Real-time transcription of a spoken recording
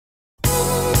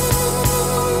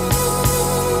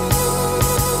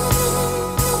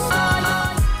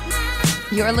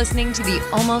You're listening to the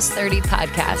Almost 30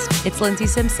 podcast. It's Lindsay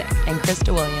Simpson and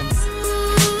Krista Williams.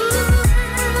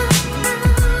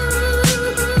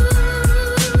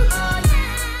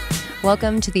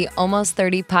 Welcome to the Almost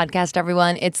 30 podcast,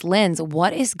 everyone. It's Linz.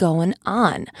 What is going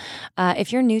on?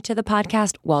 If you're new to the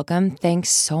podcast, welcome. Thanks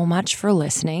so much for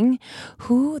listening.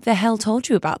 Who the hell told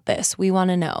you about this? We want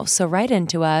to know. So write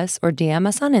into us or DM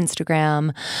us on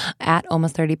Instagram at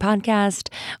Almost 30 podcast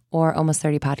or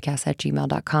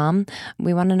almost30podcast@gmail.com.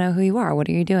 We want to know who you are. What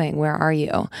are you doing? Where are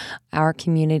you? Our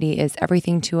community is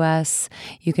everything to us.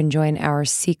 You can join our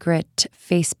secret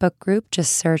Facebook group.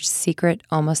 Just search Secret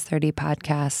Almost 30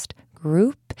 Podcast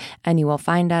group and you will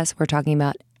find us. We're talking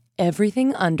about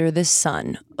everything under the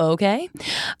sun, okay?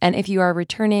 And if you are a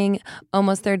returning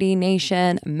Almost 30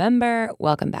 Nation member,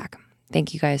 welcome back.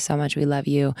 Thank you guys so much. We love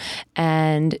you.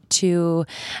 And to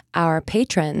our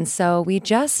patrons, so we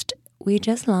just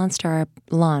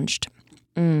launched.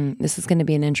 This is going to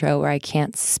be an intro where I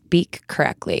can't speak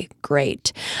correctly.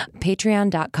 Great.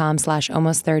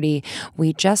 Patreon.com/almost30.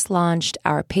 We just launched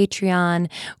our Patreon,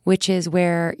 which is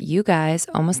where you guys,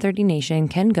 Almost 30 Nation,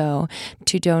 can go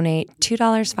to donate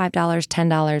 $2, $5,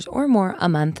 $10 or more a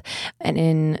month. And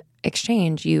in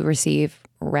exchange, you receive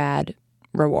rad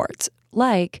rewards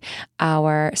like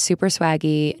our super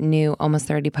swaggy new Almost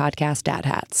 30 podcast dad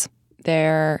hats.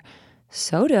 They're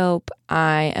so dope.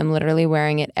 I am literally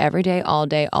wearing it every day, all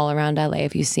around LA.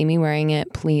 If you see me wearing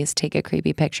it, please take a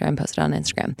creepy picture and post it on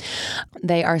Instagram.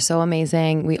 They are so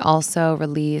amazing. We also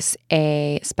release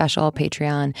a special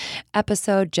Patreon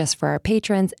episode just for our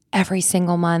patrons every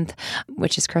single month,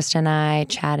 which is Krista and I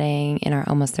chatting in our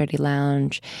Almost 30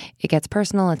 lounge. It gets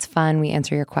personal. It's fun. We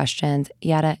answer your questions,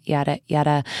 yada, yada,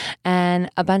 yada, and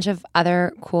a bunch of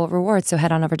other cool rewards. So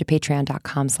head on over to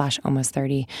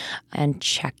patreon.com/almost30 and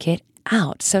check it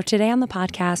out. So today on the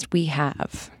podcast, we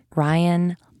have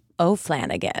Ryan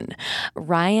O'Flanagan.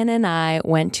 Ryan and I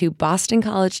went to Boston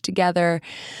College together,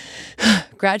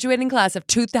 graduating class of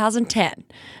 2010.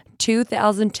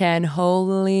 2010,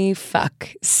 holy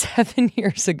fuck, 7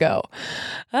 years ago.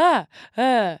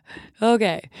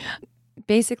 Okay.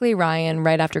 Basically, Ryan,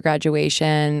 right after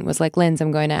graduation, was like, Linz,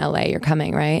 I'm going to LA. You're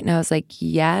coming, right? And I was like,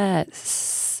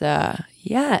 yes.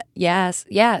 Yes.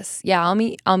 I'll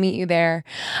meet you there.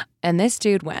 And this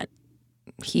dude went.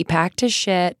 He packed his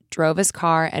shit, drove his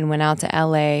car, and went out to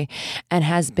LA and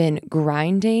has been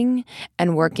grinding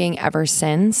and working ever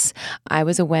since. I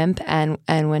was a wimp and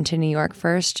went to New York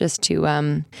first just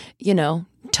to,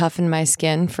 toughen my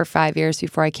skin for 5 years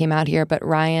before I came out here. But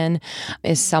Ryan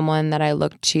is someone that I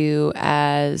look to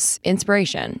as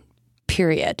inspiration.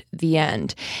 Period. The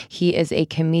end. He is a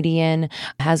comedian,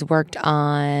 has worked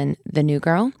on The New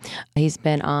Girl. He's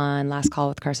been on Last Call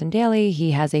with Carson Daly.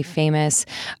 He has a famous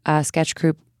sketch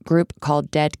group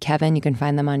called Dead Kevin. You can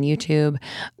find them on YouTube.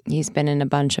 He's been in a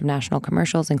bunch of national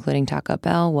commercials, including Taco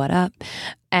Bell, What Up?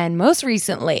 And most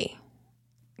recently,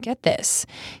 get this,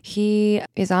 he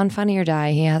is on Funny or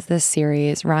Die. He has this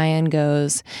series. Ryan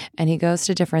goes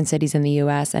to different cities in the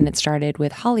U.S. and it started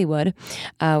with Hollywood,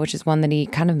 which is one that he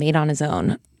kind of made on his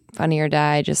own. Funny or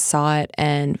Die, just saw it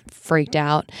and freaked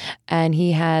out. And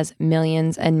he has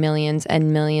millions and millions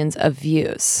and millions of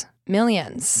views.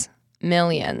 Millions.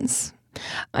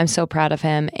 I'm so proud of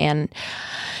him. And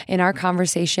in our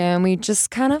conversation, we just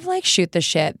kind of like shoot the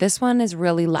shit. This one is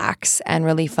really lax and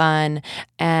really fun.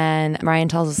 And Ryan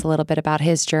tells us a little bit about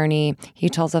his journey. He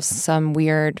tells us some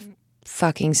weird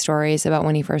fucking stories about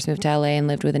when he first moved to LA and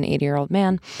lived with an 80-year-old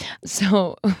man.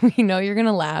 So we know you're going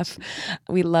to laugh.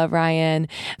 We love Ryan.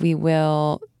 We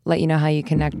will let you know how you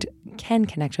can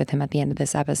connect with him at the end of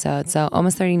this episode. So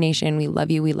Almost 30 Nation, we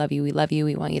love you. We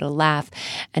want you to laugh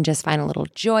and just find a little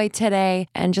joy today.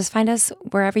 And just find us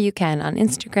wherever you can, on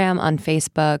Instagram, on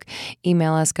Facebook.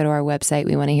 Email us, go to our website.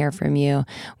 We want to hear from you.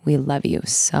 We love you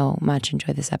so much.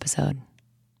 Enjoy this episode.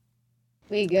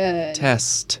 We good.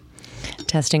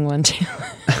 Testing 1, 2.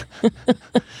 I'm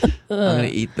gonna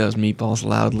eat those meatballs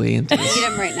loudly into this Eat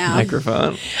them right now.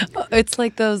 microphone. It's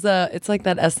like those. It's like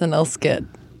that SNL skit,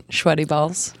 Sweaty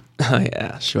Balls. Oh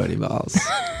yeah, sweaty balls.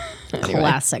 Anyway.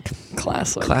 Classic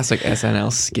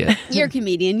SNL skit. You're a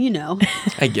comedian, you know.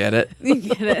 I get it. You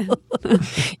get it.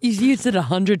 You've used it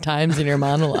 100 times in your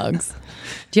monologues.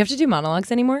 Do you have to do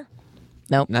monologues anymore?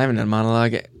 Nope. Not even a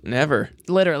monologue. Never.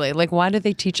 Literally. Like, why did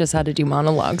they teach us how to do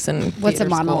monologues? And What's a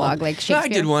monologue? School? Like Shakespeare? I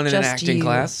did one in an Just acting you.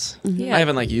 class. Yeah. I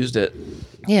haven't used it.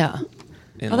 Yeah.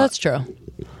 Oh, that's true.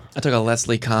 I took a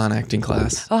Leslie Kahn acting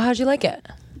class. Oh, how'd you like it?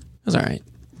 It was all right.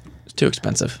 It's too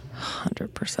expensive.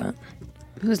 100%.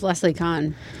 Who's Leslie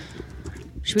Kahn?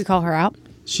 Should we call her out?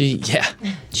 She a piece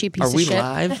Are of we shit.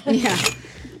 live? Yeah.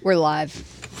 We're live.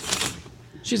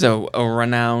 She's a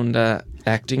renowned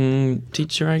acting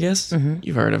teacher, I guess.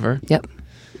 You've heard of her. Yep.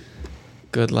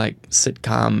 Good, like,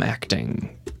 sitcom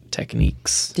acting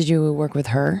techniques. Did you work with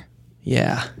her?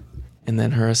 Yeah. And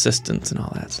then her assistants and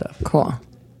all that stuff. Cool.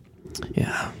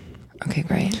 Yeah. Okay,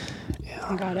 great.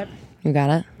 I got it. You got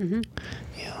it?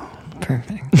 Yeah.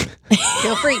 Perfect.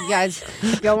 Feel free, guys.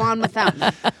 Go on with them.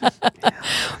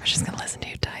 We're just going to listen to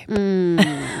you type.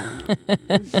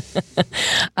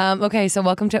 Okay, so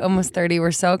welcome to Almost 30.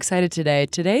 We're so excited today.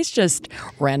 Today's just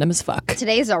random as fuck.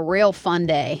 Today's a real fun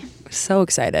day. So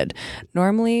excited.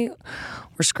 Normally,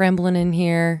 we're scrambling in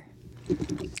here,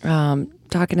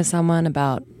 talking to someone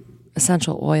about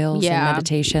essential oils and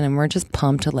meditation, and we're just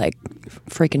pumped to like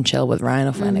freaking chill with Ryan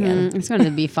O'Flanagan. It's going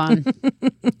to be fun.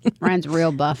 Ryan's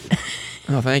real buff.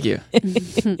 Oh, thank you.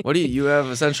 What do you have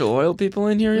essential oil people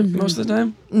in here most of the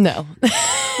time? No.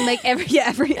 Like every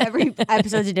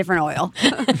episode's a different oil.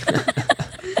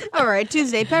 All right,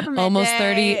 Tuesday, peppermint Almost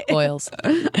day. 30 oils.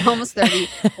 Almost 30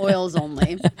 oils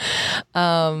only.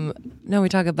 No, we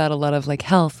talk about a lot of like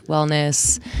health,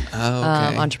 wellness,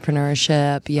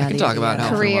 entrepreneurship. Yeah, I can talk about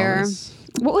health Career. and wellness.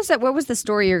 What was that? What was the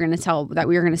story you're going to tell that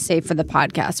we were going to save for the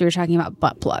podcast? We were talking about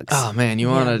butt plugs. Oh, man, you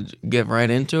want to get right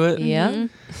into it? Yeah.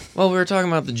 Well, we were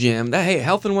talking about the gym. Hey,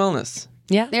 health and wellness.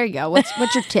 Yeah. There you go.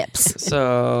 What's your tips?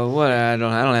 So what? I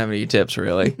don't have any tips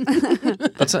really.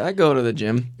 But so I go to the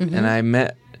gym and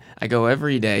I go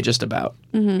every day just about.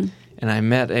 And I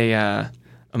met a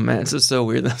man. This is so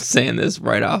weird that I'm saying this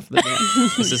right off the bat.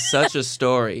 This is such a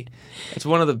story. It's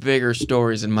one of the bigger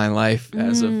stories in my life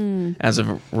as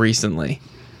of recently.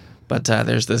 But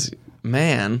there's this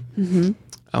man.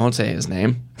 I won't say his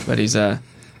name, but he's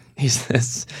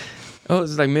this. Oh,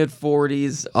 it's like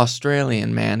mid-40s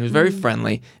Australian man who's very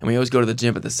friendly, and we always go to the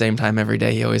gym at the same time every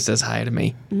day. He always says hi to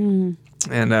me, and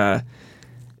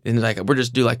like we're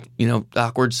just do like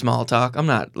awkward small talk. I'm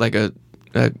not like a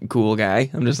cool guy.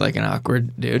 I'm just like an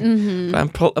awkward dude. But I'm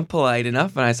polite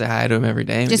enough, and I say hi to him every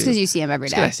day. Just because you see him every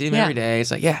day. I see him every day.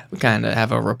 It's like we kind of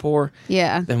have a rapport.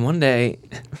 Yeah. Then one day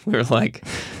we're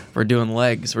doing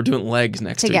legs. We're doing legs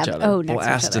next to each other. Oh, next to each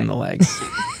blasting other. the legs.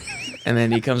 And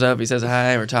then he comes up, he says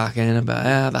hi, we're talking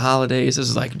about the holidays. This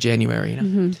is like January,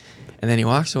 And then he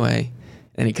walks away,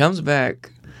 and he comes back,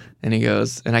 and he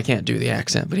goes, and I can't do the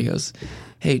accent, but he goes,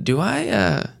 "Hey, do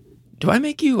I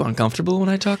make you uncomfortable when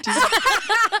I talk to you?"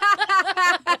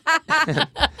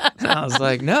 And I was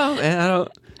like, "No, man, I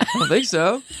don't think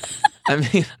so." I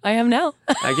mean, I am now.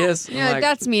 I guess. Yeah,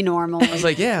 that's me normally. I was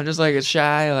like, "Yeah, I'm just like a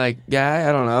shy guy.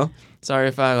 I don't know. Sorry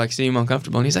if I seem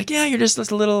uncomfortable." And he's like, "Yeah, you're just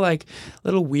a little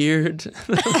weird."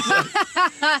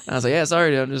 I was like, "Yeah,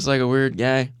 sorry, dude. I'm just like a weird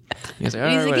guy." He's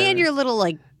like, He's like, "And you're a little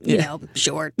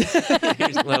short." He's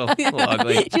a little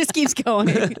ugly. He just keeps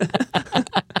going.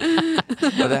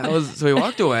 But so he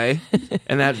walked away,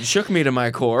 and that shook me to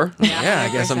my core. I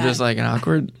guess I'm just like an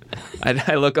awkward.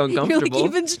 I look uncomfortable. You're like,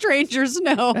 even strangers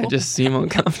know. I just seem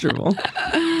uncomfortable.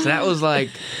 So that was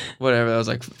like, whatever. That was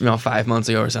like 5 months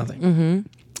ago or something.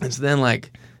 And so then,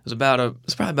 it's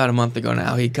probably about a month ago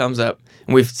now. He comes up,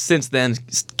 and we've since then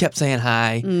kept saying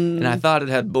hi, and I thought it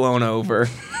had blown over.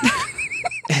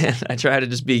 And I try to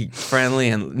just be friendly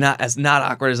and not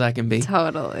awkward as I can be.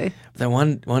 Totally. Then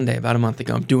one day, about a month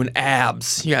ago, I'm doing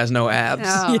abs. You guys know abs.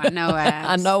 Oh, I know abs.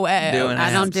 I know abs. Doing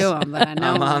I don't abs. do them, but I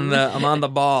know I'm on the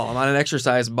ball. I'm on an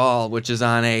exercise ball, which is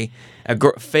on a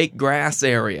fake grass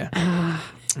area.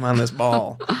 I'm on this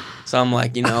ball. So I'm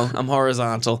like, I'm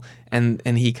horizontal. And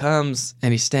he comes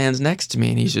and he stands next to me,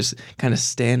 and he's just kind of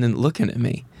standing looking at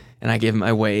me. And I give him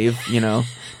my wave,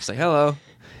 just like, hello.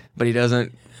 But he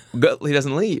doesn't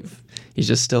leave. He's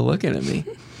just still looking at me.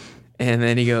 And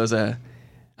then he goes, I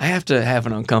have to have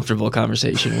an uncomfortable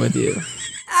conversation with you.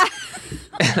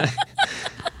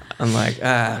 I'm like,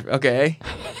 okay.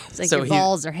 It's like your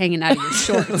balls are hanging out of your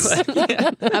shorts. I've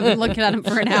been looking at them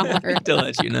for an hour. To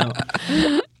let you know.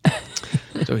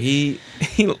 So he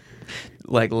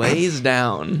lays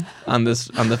down on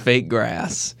the fake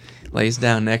grass, lays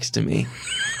down next to me,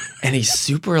 and he's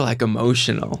super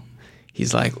emotional.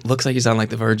 He's looks like he's on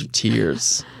the verge of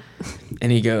tears,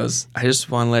 and he goes, "I just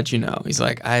want to let you know." He's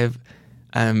like, "I've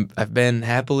been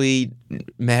happily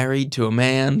married to a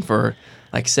man for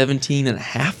 17 and a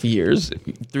half years,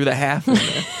 through the half in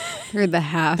there." Through the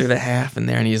half in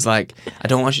there, and he's like, "I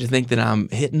don't want you to think that I'm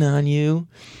hitting on you,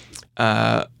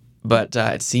 but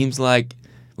it seems like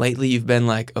lately you've been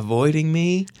avoiding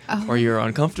me, or you're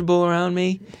uncomfortable around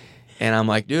me." And I'm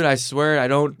like, "Dude, I swear I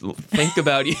don't think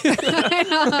about you.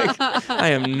 I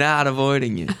am not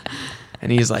avoiding you."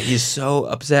 And he's so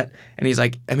upset. And he's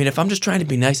like, "I mean, if I'm just trying to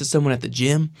be nice to someone at the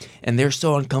gym and they're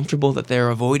so uncomfortable that they're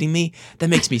avoiding me, that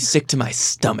makes me sick to my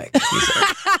stomach." He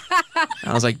said.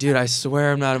 I was like, dude, I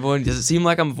swear I'm not avoiding. Does it seem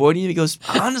like I'm avoiding you? He goes,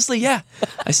 honestly, yeah.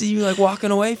 I see you like walking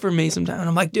away from me sometimes. And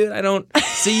I'm like, dude, I don't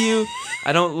see you.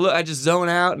 I don't look. I just zone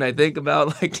out and I think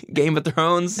about like Game of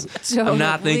Thrones. I'm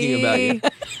not thinking about you.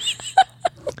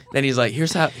 Then he's like,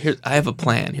 I have a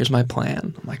plan. Here's my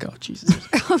plan. I'm like, oh, Jesus.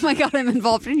 Oh my God, I'm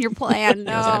involved in your plan.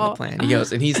 No. He goes, I have a plan. He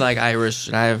goes, and he's like Irish,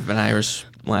 and I have an Irish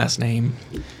last name.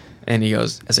 And he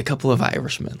goes, as a couple of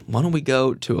Irishmen, why don't we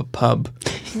go to a pub?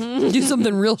 Do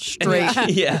something real straight.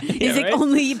 Yeah. He's like, right?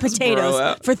 only eat Let's bro potatoes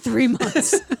out. for 3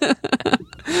 months.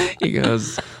 He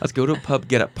goes, let's go to a pub,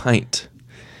 get a pint.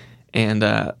 And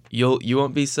you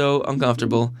won't be so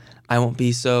uncomfortable. I won't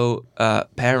be so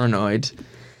paranoid.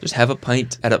 Just have a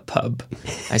pint at a pub.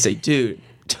 I say, dude,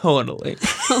 totally.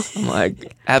 I'm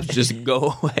like, abs, just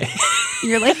go away.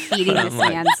 You're like feeding this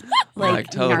man's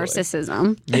like totally.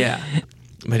 narcissism. Yeah.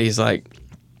 But he's like,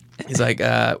 you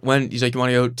want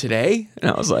to go today?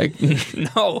 And I was like,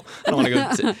 no, I don't want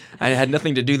to go. I had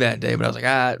nothing to do that day, but I was like,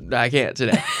 I can't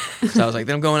today. So I was like,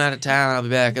 then I'm going out of town. I'll be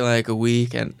back in like a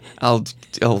week, and I'll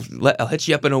hit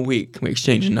you up in a week. We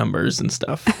exchange numbers and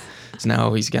stuff. So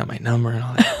now he's got my number and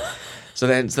all that. So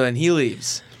then he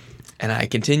leaves, and I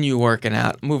continue working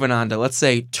out, moving on to, let's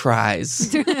say,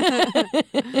 tries. Ooh,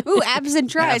 abs and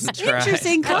tries. Abs and tries.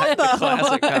 Interesting combo.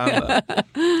 Classic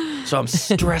combo. So I'm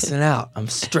stressing out.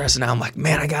 I'm like,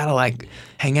 man, I gotta like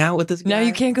hang out with this guy. Now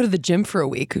you can't go to the gym for a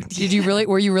week. Did you really?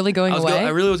 Were you really going away? I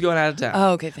really was going out of town.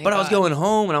 Oh, okay. Thank But I was God. going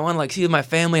home, and I want to like see my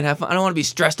family and have fun. I don't want to be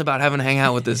stressed about having to hang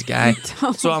out with this guy.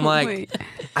 So I'm like,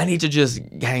 I need to just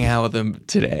hang out with him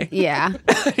today. Yeah.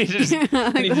 I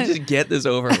need to just get this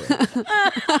over with.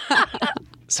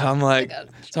 So I'm like,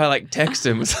 so I like text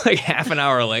him. It's like half an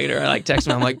hour later. I like text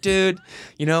him. I'm like, dude,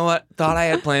 you know what? Thought I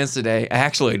had plans today. I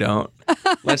actually don't.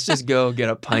 Let's just go get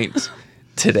a pint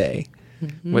today.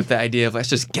 With the idea of let's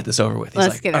just get this over with. He's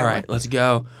Let's like, get it all over right, let's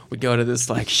go. We go to this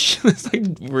like this like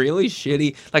really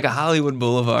shitty, like a Hollywood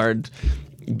Boulevard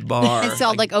bar. It's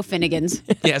called like O'Finnigan's.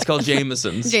 Yeah, it's called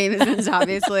Jameson's. Jameson's,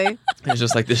 obviously. It was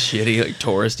just like this shitty, like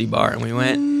touristy bar, and we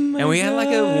went, and we had like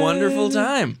a wonderful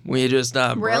time. We just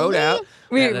broed Really? out.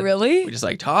 Wait, really? We just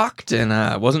like talked, and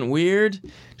it wasn't weird.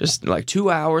 Just like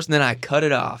 2 hours, and then I cut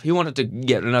it off. He wanted to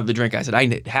get another drink. I said,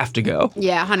 I have to go.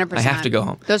 Yeah, 100%. I have to go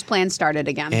home. Those plans started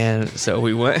again. And so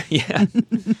we went, yeah.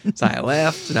 So I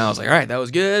left, and I was like, all right, that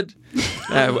was good.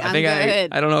 I think good.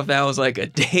 I don't know if that was like a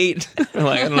date.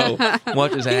 Like, I don't know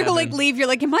what just happened. You like leave, you're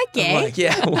like, am I gay? I'm like,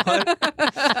 yeah,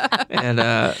 what? And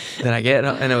then I get,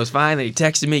 and it was fine. Then he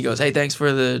texted me, he goes, hey, thanks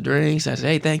for the drinks. I said,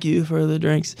 hey, thank you for the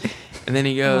drinks. And then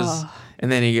he goes,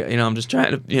 and then I'm just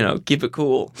trying to, keep it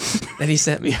cool. Then he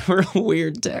sent me a real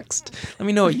weird text. Let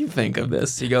me know what you think of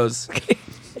this. He goes,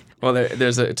 well,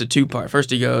 it's a two-part.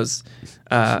 First he goes,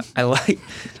 I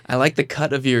like the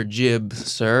cut of your jib,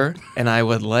 sir, and I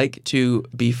would like to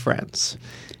be friends.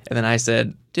 And then I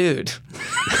said, dude.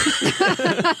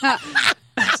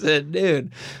 I said,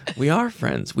 dude, we are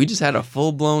friends. We just had a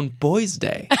full-blown boys'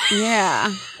 day.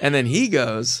 Yeah. And then he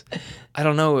goes, I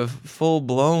don't know if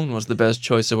full-blown was the best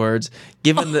choice of words,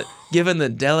 given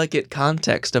the delicate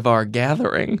context of our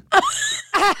gathering.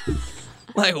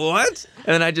 Like, what? And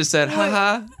then I just said,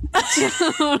 haha.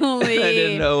 Totally. I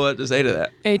didn't know what to say to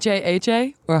that.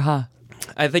 H-A-H-A or ha?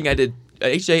 I think I did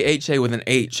H-A-H-A with an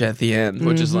H at the end,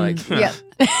 which is like, Yep.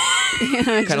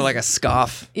 kind of like a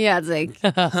scoff. Yeah, it's like,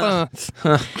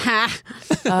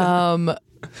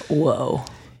 Whoa.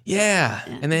 Yeah.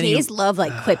 And then gays love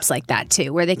like quips like that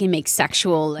too, where they can make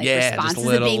sexual like just responses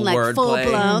a of being like wordplay. full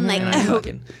blown, like And I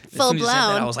fucking, as full soon as he said that,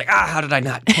 blown. I was like, how did I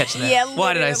not catch that? Yeah,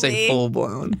 Why did I say literally. full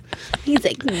blown? He's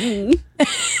like,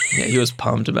 Yeah, he was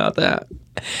pumped about that.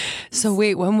 So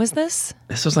wait, when was this?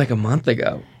 This was like a month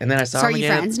ago, and then I saw So are him you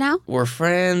again. friends now? We're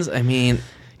friends. I mean,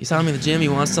 he saw me in the gym. He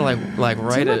wants to like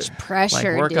write much it,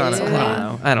 pressure, like work on it. dude.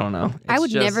 I don't know. I It's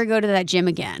would just- never go to that gym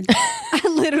again. I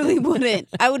literally wouldn't.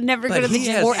 I would never go But to the he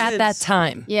gym. has- Or at that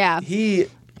time? Yeah. He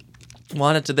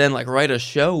wanted to then like write a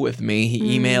show with me.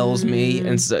 He emails me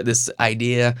and this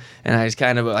idea, and I just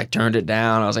kind of like turned it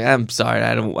down. I was like, I'm sorry,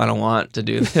 I don't want to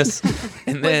do this.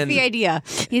 And then What's the idea?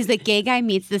 He's the gay guy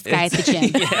meets this guy at the gym.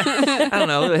 yeah, I don't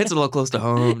know. It hits a little close to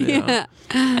home. You know?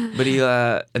 But he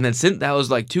and then since that was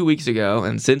like 2 weeks ago,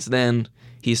 and since then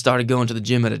he started going to the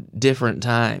gym at a different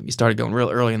time. He started going real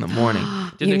early in the morning.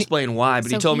 Didn't explain why, but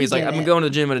So he told me he he's like, did I'm it. going to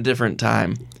the gym at a different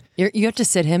time. You have to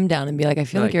sit him down and be like, I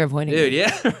feel like you're avoiding dude, me.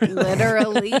 yeah.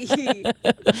 Literally.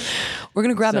 We're going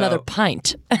to grab So- another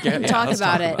pint. Yeah, Talk let's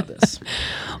about it. this.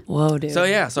 Whoa, dude. So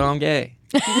yeah, so I'm gay.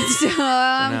 So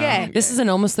I'm gay. This is an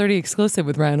Almost 30 exclusive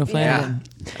with Ryan O'Flanagan.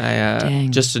 I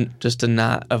Dang. just to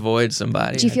not avoid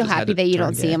somebody. Do you I feel just had happy to that you turn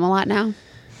don't see gay. him a lot now?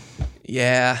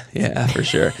 Yeah, for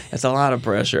sure. It's a lot of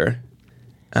pressure.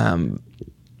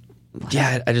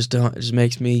 Yeah, I just don't. It just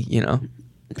makes me,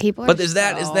 People are But is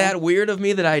that weird of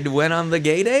me that I went on the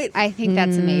gay date? I think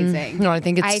that's amazing. No, I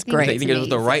think it's great. I think it was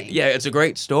the right. amazing. Yeah, it's a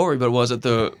great story, but was it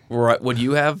the right? Would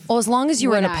you have? Well, as long as you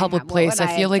were in a What public would place, I I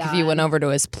feel have like if you went done? over to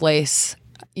his place,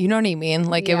 you know what I mean?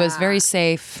 Like it was Yeah. very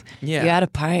safe. Yeah. You had a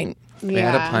pint. We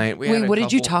had a pint. We had Wait, a what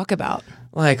did you couple- talk about?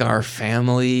 Like our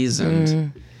families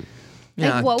and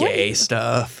Like, what would gay he-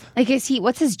 stuff. Like,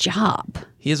 what's his job?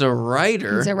 He's a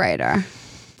writer. He's a writer.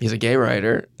 He's a gay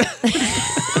writer.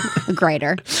 A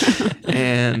grader.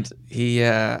 And he,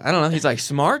 I don't know, he's like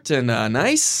smart and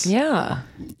nice. Yeah.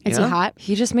 Is Yeah. he hot?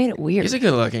 He just made it weird. He's a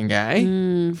good looking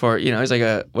guy. For, he's like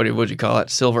a, what would you call it?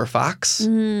 Silver fox.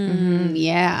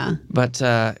 Yeah. But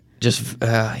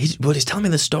he's telling me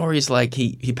the stories like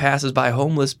he passes by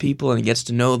homeless people and he gets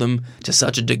to know them to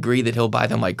such a degree that he'll buy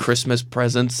them like Christmas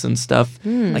presents and stuff.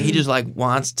 Like he just like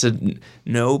wants to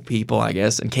know people, I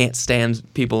guess, and can't stand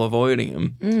people avoiding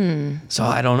him. So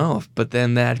I don't know. But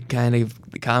then that kind of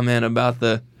comment about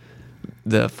the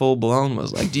full blown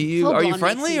was like, are you Full-blown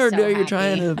friendly makes or me so are you happy.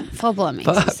 trying to? Full blown makes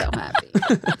me so happy.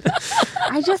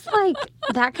 I just like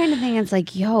that kind of thing. It's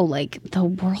like, yo, like the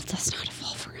world does not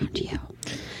evolve around you.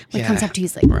 When it comes up to you,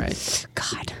 he's like, right.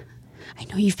 God, I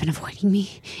know you've been avoiding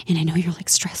me, and I know you're like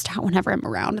stressed out whenever I'm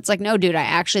around. It's like, no, dude, I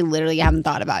actually literally haven't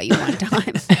thought about you one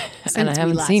time since And I we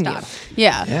haven't last seen you. talked.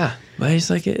 Yeah. Yeah, but he's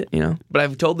like it, But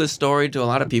I've told this story to a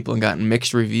lot of people and gotten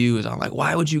mixed reviews. I'm like,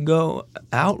 why would you go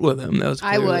out with him? That was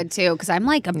I clearly- would too, because I'm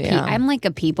like Yeah. I'm like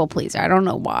a people pleaser. I don't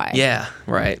know why. Yeah,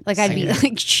 right. Like I'd be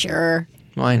Same. like, sure,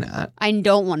 Why not? I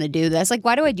don't want to do this. Like,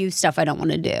 why do I do stuff I don't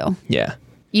want to do? Yeah.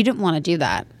 You didn't want to do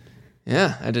that.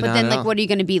 Yeah, I did But not then, at like, all. what are you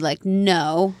going to be like?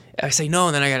 No. I say no,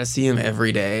 and then I got to see him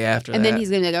every day after And that. then he's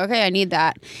going to be like, okay, I need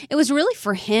that. It was really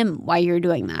for him why you're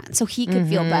doing that. So he could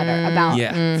feel better about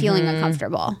Yeah. feeling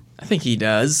uncomfortable. I think he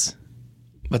does.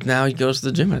 But now he goes to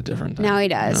the gym at a different time. Now he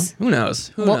does. Who knows?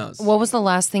 Who knows? What was the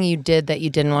last thing you did that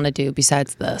you didn't want to do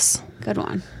besides this? Good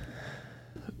one.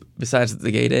 Besides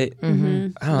the gay date? Mm-hmm.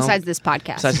 I don't know. Besides this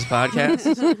podcast. Besides this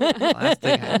podcast? Last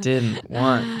thing I didn't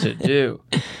want to do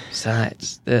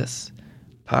besides this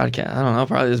podcast. I don't know.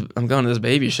 Probably I'm going to this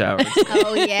baby shower.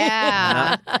 Oh,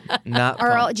 yeah. Not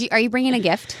Are fun. you bringing a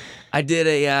gift? I did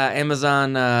a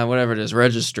Amazon, whatever it is,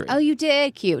 registry. Oh, you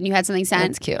did? Cute. And you had something sent?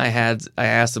 That's cute. I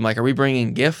asked him, like, are we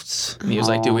bringing gifts? And he was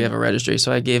like, do we have a registry?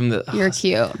 So I gave him the... You're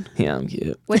cute. Yeah, I'm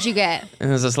cute. What'd you get? And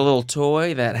there's this little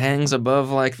toy that hangs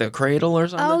above, like, the cradle or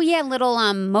something. Oh, yeah, little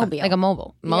mobile. Like a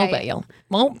mobile. Yeah, yeah.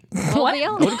 What?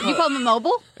 Mobile? You call them a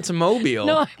mobile? It's a mobile.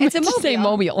 No, It's a I meant to say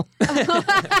mobile.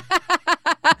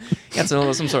 It's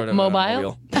some sort of Mobile?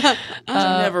 mobile. Which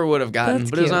I never would have gotten, that's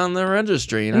but it was cute. on the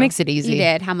registry. It makes it You easy.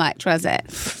 did. How much was it?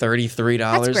 $33.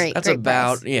 That's great. That's Great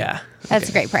about, price. yeah. That's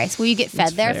a great price. Will you get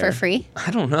fed there fair. for free?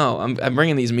 I don't know. I'm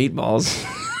bringing these meatballs.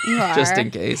 You are. Just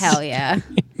in case. Hell yeah.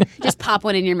 Just pop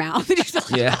one in your mouth.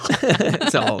 Yeah.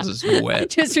 It's all just wet.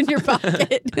 Just in your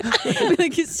pocket.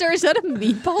 Like, sir, is that a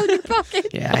meatball in your pocket?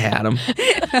 Yeah, I had them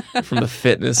from the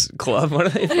fitness club. What are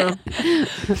they from?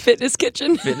 Fitness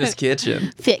kitchen. Fitness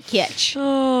kitchen. Fit kitch.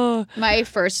 Oh, My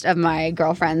first of my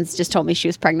girlfriends just told me she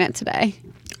was pregnant today.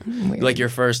 Like your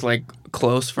first, like,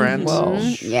 close friends? Whoa.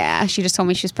 Yeah, she just told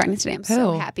me she was pregnant today. I'm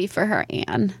so Who? happy for her,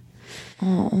 Anne.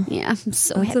 oh. Yeah, I'm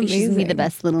so That's happy she's gonna be the amazing.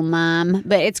 best little mom.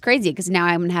 But it's crazy because now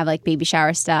I'm gonna have like baby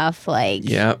shower stuff. Like,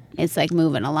 Yep. it's like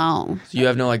moving along. So you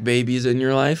have no, like, babies in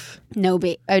your life? No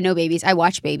babies. I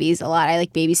watch babies a lot. I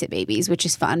like babysit babies, which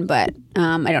is fun. But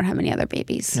I don't have any other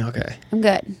babies. Okay. I'm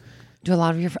good.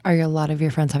 Are a lot of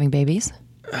your friends having babies?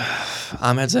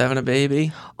 Ahmed's having a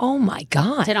baby. Oh my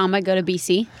God. Did Alma go to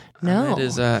BC? No. Ahmed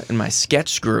is in my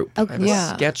sketch group. I have a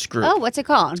Yeah. sketch group. Oh, what's it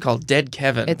called? It's called Dead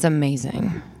Kevin. It's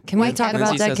amazing. Can we talk Kevin? about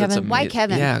Lindsay that, says it's Kevin? Why amazing.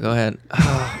 Kevin? Yeah, go ahead.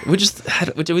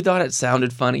 We thought it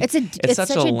sounded funny. It's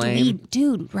such a lame. dweeb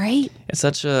dude, right? It's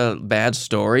such a bad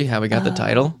story how we got the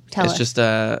title. tell it's us. just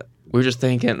we were just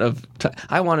thinking of.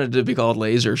 I wanted it to be called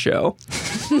Laser Show,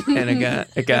 and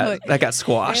that got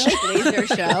squashed. Laser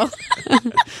show.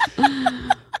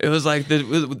 It was like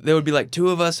there would be like two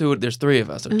of us there's three of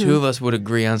us, so two of us would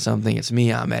agree on something. It's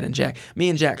me, Ahmed, and Jack. Me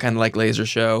and Jack kind of like Laser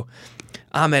Show.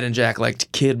 Ahmed and Jack liked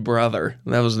Kid Brother.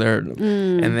 That was their, and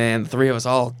then the three of us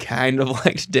all kind of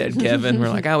liked Dead Kevin. We're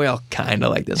like, we all kind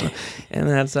of like this one, and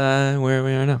that's where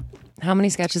we are now. How many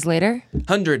sketches later?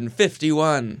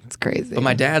 151. It's crazy. But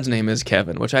my dad's name is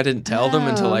Kevin, which I didn't tell them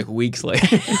until like weeks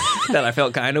later. That I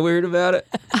felt kind of weird about it.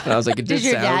 And I was like, it Did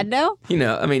your sound, dad know? You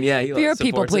know, I mean, yeah. You're a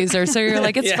people pleaser, so you're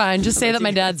like, it's Yeah. fine. Just say that my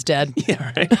dad's dead.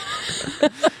 Yeah, right.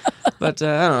 But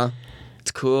I don't know.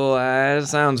 It's cool. It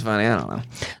sounds funny. I don't know.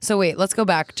 So wait, let's go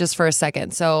back just for a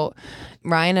second. So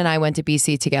Ryan and I went to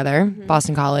BC together,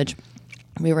 Boston College.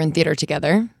 We were in theater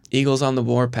together. Eagles on the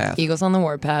warpath. Eagles on the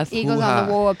Warpath. Eagles Hoo-ha. on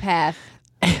the warpath.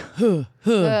 This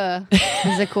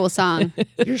is a cool song.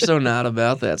 You're so not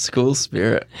about that school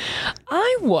spirit.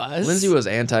 I was. Lindsay was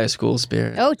anti-school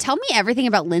spirit. Oh, tell me everything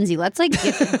about Lindsay. Let's like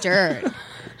get the dirt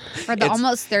for the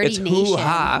almost 30 It's nation.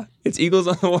 hoo-ha. It's Eagles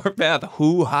on the warpath.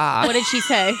 Hoo-ha. What did she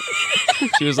say?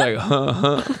 She was like,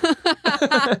 huh.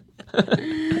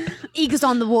 Eagles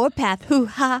on the warpath. Hoo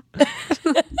ha.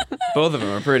 Both of them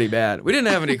are pretty bad. We didn't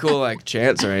have any cool like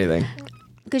chants or anything.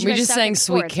 We just sang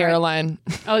Sweet Caroline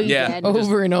Oh, you Yeah. did.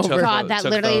 over and over. God, that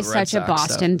literally is such a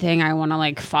Boston thing. I want to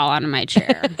like fall out of my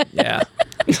chair. Yeah.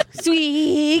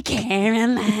 Sweet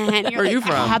Caroline. Where are you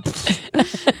from?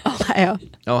 Ohio.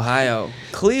 Ohio.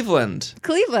 Cleveland.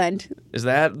 Cleveland. Is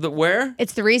that where?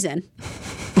 It's the reason.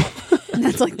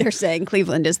 That's like they're saying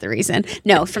Cleveland is the reason.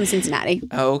 No, from Cincinnati.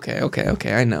 Oh,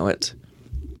 okay. I know it.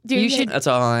 Dude, You should- That's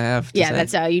all I have to Yeah, say.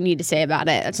 that's all you need to say about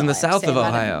it. That's It's in all the I have to south say of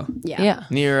about it. Ohio. Yeah. Yeah.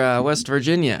 Near West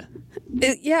Virginia.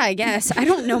 Yeah, I guess. I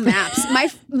don't know maps.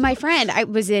 My friend, I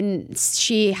was in.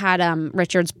 She had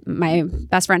Richard's. My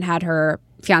best friend had her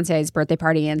fiance's birthday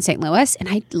party in St. Louis, and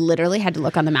I literally had to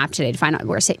look on the map today to find out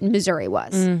where Missouri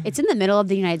was. It's in the middle of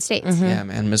the United States, Yeah,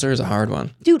 man. Missouri's a hard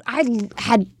one. dude.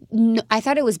 I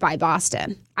thought it was by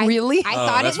Boston. Really? I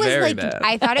thought that's it was very like bad.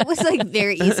 I thought it was like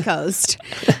very East Coast.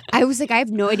 I was like, I have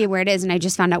no idea where it is, and I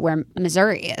just found out where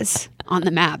Missouri is on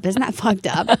the map. Isn't that fucked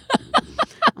up?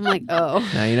 I'm like, oh.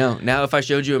 Now you know. Now, if I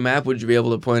showed you a map, would you be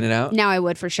able to point it out? Now I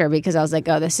would for sure because I was like,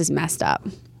 oh, this is messed up.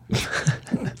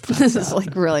 This is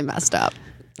like really messed up.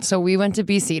 So we went to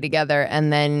BC together,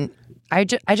 and then I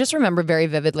just remember very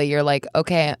vividly. You're like,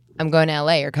 okay, I'm going to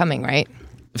LA. You're coming, right?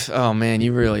 Oh man,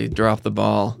 you really dropped the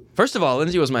ball. First of all,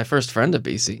 Lindsay was my first friend at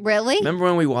BC. Really? Remember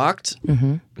when we walked?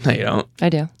 Mm-hmm. No, you don't. I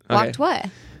do. Walked what?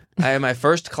 I had my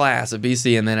first class at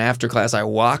BC, and then after class, I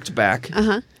walked back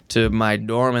to my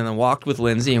dorm and then walked with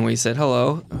Lindsay, and we said,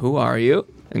 hello, who are you?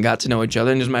 And got to know each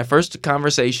other. And it was my first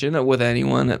conversation with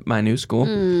anyone at my new school.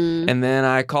 And then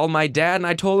I called my dad, and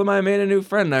I told him I made a new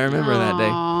friend. I remember that day.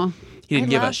 Aw. He didn't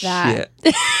give a love that.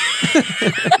 shit.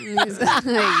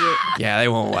 Yeah, they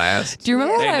won't last. Do you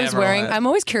remember what They I was never wearing? last. I'm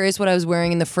always curious what I was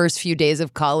wearing in the first few days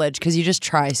of college because you just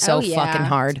try so Oh, yeah. fucking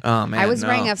hard. Oh man, I was no.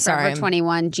 wearing a Sorry, Forever I'm-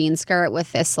 21 jean skirt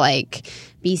with this like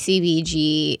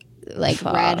BCBG like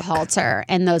red halter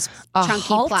and those chunky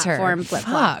halter? platform flip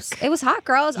flops. Fuck. It was hot,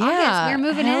 girl. It was August. We were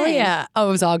moving hell in. Yeah. Oh,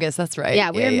 it was August. That's right.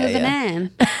 Yeah, we were moving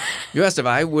in. You asked if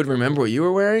I would remember what you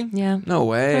were wearing? Yeah. No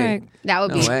way. All right. That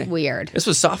would No be way. weird. This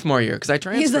was sophomore year because I He's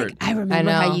transferred. like, I remember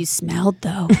I how know. you smelled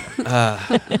though.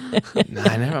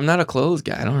 I'm not a clothes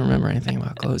guy. I don't remember anything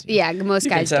about clothes. Yeah, most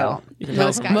You can guys tell. don't. You can tell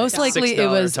Most from guys Most don't. likely it $6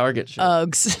 was Target shirt.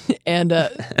 Uggs and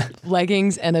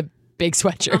leggings and a big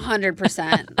sweatshirt.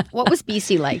 100%. What was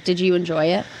BC like? Did you enjoy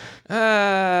it?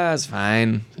 It's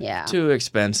fine. Yeah. Too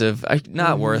expensive.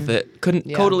 Not worth it.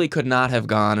 Totally could not have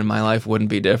gone, and my life wouldn't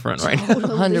be different right now.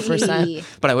 100%.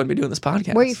 But I wouldn't be doing this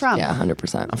podcast. Where are you from? Yeah,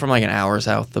 100%. I'm from like an hour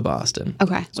south of Boston.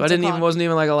 Okay. So wasn't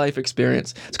even like a life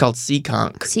experience. It's called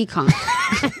Seekonk. Seekonk.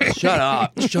 Shut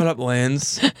up. Shut up,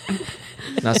 Linz.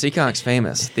 Now, Seaconk's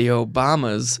famous. The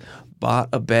Obamas bought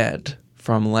a bed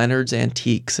from Leonard's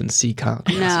Antiques in Seekonk,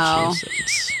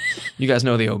 Massachusetts. You guys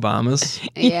know the Obamas?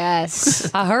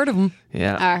 Yes. I heard of them.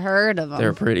 Yeah. I heard of them.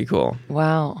 They're pretty cool.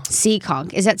 Wow.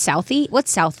 Seekonk. Is that Southie?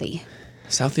 What's Southie?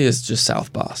 Southie is just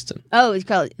South Boston. Oh, it's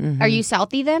called. Are you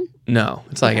Southie then? No,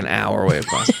 it's like an hour away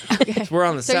from Boston. We're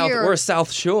on the So south. you're- We're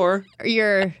South Shore. Or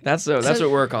you're. That's what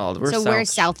we're called. We're So south.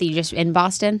 where's Southie? Just in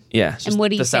Boston? Yeah. it's And just what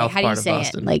do you the say? south How do you part of say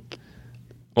Boston. it? Like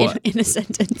What? in a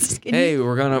sentence. Can Hey, you-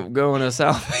 we're gonna go in a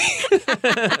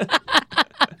Southie.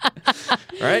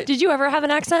 Right? Did you ever have an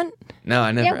accent? No,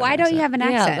 I never. Yeah. had Why an don't you accent. have an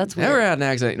Yeah, accent? that's weird. Never had an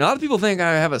accent. A lot of people think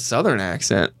I have a Southern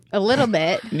accent. A little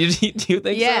bit, Do you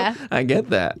think Yeah. so? I get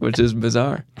that, which is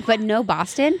bizarre. but no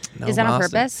Boston. No Is that on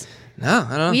Boston. purpose? No, I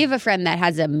don't know. We have a friend that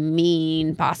has a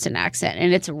mean Boston accent,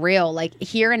 and it's real. Like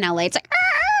here in LA, it's like.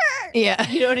 "Arr!" Yeah.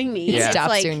 You know what I mean? Yeah. It's Stops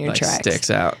like, you in your like tracks. sticks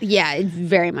out. yeah, it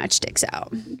very much sticks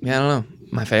out. Yeah, I don't know.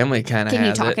 My family kind of Can you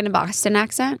has talk it. in a Boston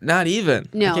accent? Not even.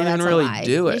 No, I can't that's even really a lie.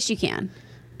 do it. Yes, you can.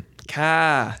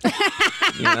 Ka.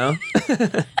 You know?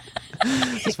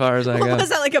 As far as I go. Was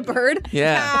that like a bird?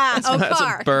 Yeah. Ka. That's, Oh, that's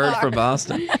car. a bird Car. from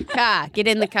Boston. Car. Get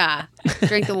in the car.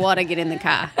 Drink the water. Get in the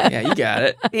car. Yeah, you got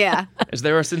it. Yeah. Is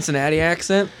there a Cincinnati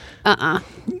accent?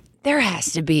 There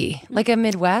has to be. Like a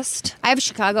Midwest? I have a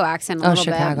Chicago accent a little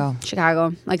Chicago. bit.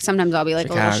 Chicago. Like sometimes I'll be like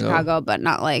a little Chicago. Chicago, but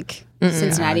not like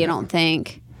Cincinnati, I don't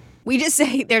think. We just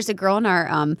say there's a girl in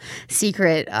our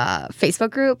secret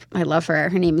Facebook group. I love her.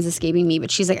 Her name is escaping me,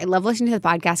 but she's like, I love listening to the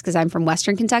podcast because I'm from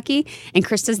Western Kentucky, and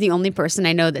Krista's the only person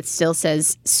I know that still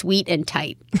says sweet and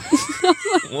tight.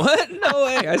 What? No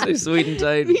way. I say sweet and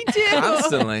tight. Me too.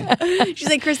 Constantly. She's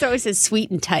like, Krista always says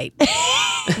sweet and tight.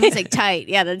 He's like, tight.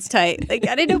 Yeah, that's tight. Like,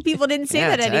 I didn't know people didn't say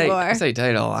that tight. anymore. I say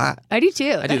tight a lot. I do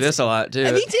too. I do this a lot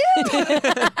too. Me too.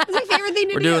 That's my favorite thing to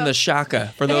do. We're doing the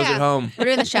shaka for those at home. We're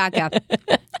doing the shaka.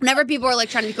 Whenever people are like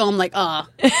trying to go, I'm like, oh.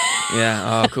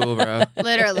 Yeah. Oh, cool, bro.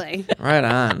 Literally. Right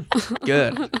on.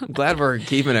 Good. I'm glad we're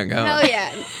keeping it going. Hell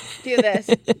yeah. Do this.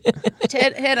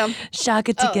 Hit them. Shock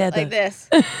it together. Like this.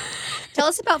 Tell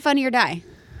us about Funny or Die.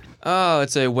 Oh,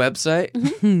 it's a website.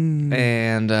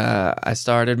 And I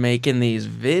started making these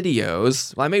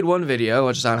videos. Well, I made one video,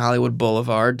 which is on Hollywood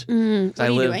Boulevard. What are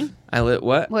you doing? I live,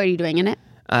 what? What are you doing in it?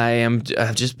 I am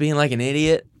just being like an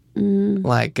idiot.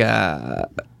 Like,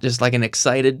 just like an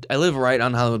excited. I live right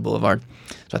on Hollywood Boulevard.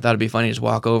 So I thought it'd be funny to just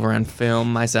walk over and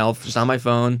film myself just on my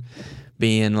phone,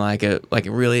 being like a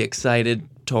really excited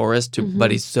tourist,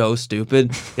 but he's so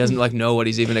stupid. He doesn't like know what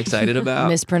he's even excited about.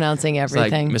 Mispronouncing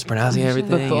everything. Like mispronouncing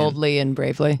everything. But boldly and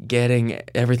bravely. Getting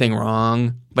everything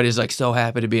wrong. But he's like so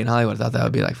happy to be in Hollywood. I thought that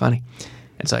would be like funny.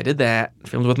 And so I did that,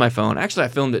 filmed with my phone. Actually, I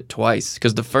filmed it twice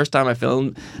because the first time I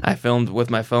filmed with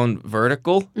my phone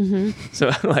vertical. So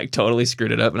I like totally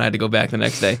screwed it up and I had to go back the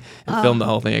next day and film the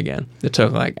whole thing again. It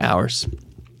took like hours.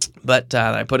 But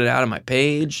I put it out on my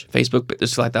page, Facebook,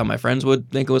 just so I thought my friends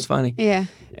would think it was funny. Yeah.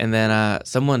 And then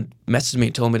someone messaged me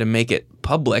and told me to make it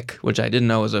public, which I didn't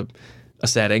know was a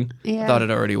setting. Yeah. I thought it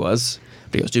already was.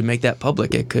 But he goes, dude, make that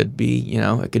public. It could be,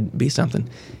 it could be something.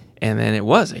 And then it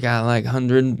was. It got like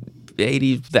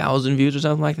 180,000 views or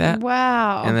something like that.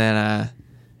 Wow.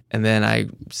 And then I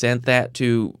sent that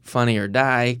to Funny or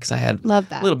Die because I had Love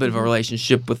that. a little bit of a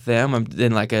relationship with them. I'm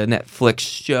in like a Netflix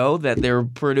show that they're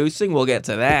producing. We'll get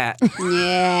to that.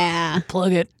 Yeah.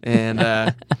 Plug it. And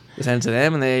I sent it to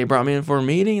them, and they brought me in for a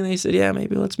meeting, and they said, yeah,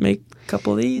 maybe let's make a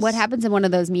couple of these. What happens in one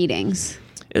of those meetings?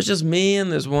 It was just me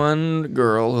and this one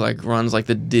girl who like runs like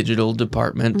the digital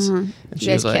department. And she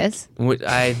You guys was like, kiss?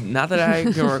 not that I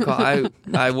can recall.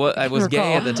 I was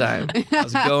gay at the time. I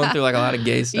was going through like a lot of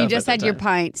gay stuff. You just at had the your time.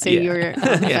 pint, so you were on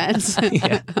the fence.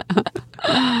 Yeah.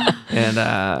 And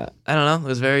I don't know.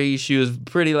 It was she was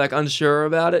pretty like unsure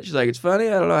about it. She's like, it's funny.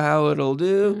 I don't know how it'll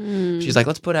do. She's like,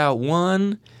 let's put out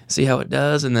one, see how it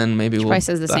does, and then maybe we'll. Probably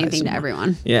says the buy same thing some to more.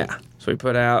 everyone. Yeah. So we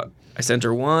put out. I sent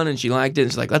her one, and she liked it.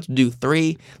 And she's like, let's do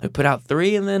 3. We put out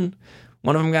 3, and then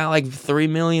one of them got like 3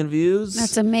 million views.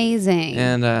 That's amazing.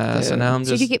 And so now I'm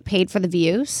So just you get paid for the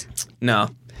views? no.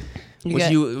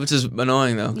 Which is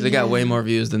annoying though, because they got way more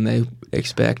views than they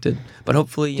expected. But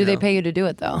hopefully, Do they pay you to do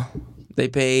it though? They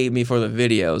pay me for the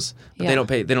videos, but Yeah. they don't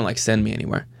pay. They don't like send me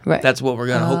anywhere. Right. That's what we're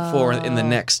gonna hope for in the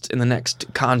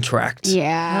next contract.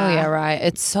 Yeah. Oh yeah, right.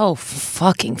 It's so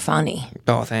fucking funny.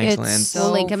 Oh, thanks, It's Lynn. so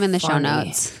We'll link them in the show funny.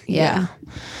 notes. Yeah.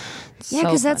 Yeah,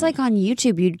 because that's like on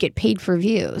YouTube, you'd get paid for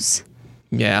views.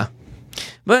 Yeah,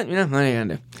 but what are you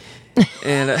gonna do?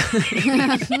 And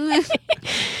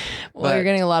well, you're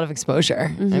getting a lot of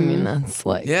exposure. I mean, that's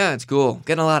like. yeah, it's cool.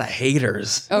 Getting a lot of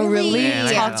haters. Oh really? Man,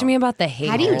 I Talk got to me about the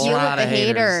haters. How do you A deal lot with the of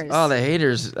haters? Oh, the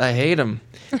haters! I hate them.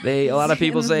 A lot of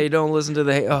people say don't listen to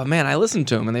the. Oh man, I listen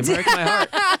to them and they break my heart.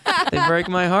 They break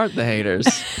my heart. The haters.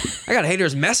 I got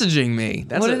haters messaging me.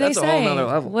 That's What do they that's say? a whole nother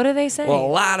level. What do they say? Well, a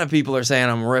lot of people are saying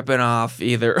I'm ripping off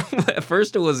either. At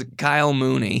first, it was Kyle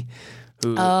Mooney,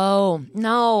 who. Oh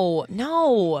no.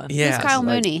 Yeah, Who's Kyle it's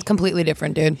like- Mooney? Completely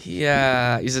different, dude.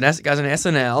 Yeah, he's an guy's an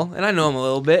SNL, and I know him a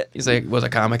little bit. He's like was a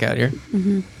comic out here,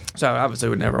 so I obviously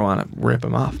would never want to rip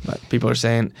him off. But people are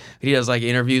saying he does like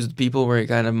interviews with people where he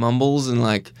kind of mumbles, and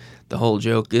like the whole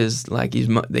joke is like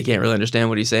they can't really understand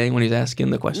what he's saying when he's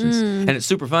asking the questions, and it's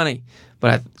super funny.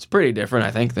 But it's pretty different,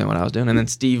 I think, than what I was doing. And then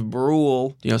Steve Brule,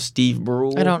 do you know Steve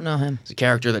Brule? I don't know him. It's a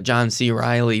character that John C.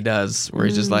 Reilly does, where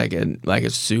he's just like a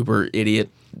super idiot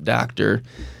doctor,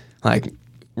 like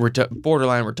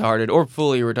borderline retarded or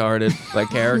fully retarded like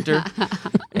character.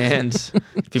 And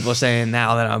people are saying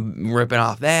now that I'm ripping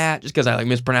off that just because I like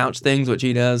mispronounce things, which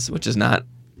he does, which is not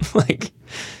like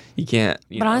you can't.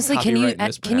 But honestly, can you do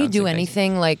mispronouncing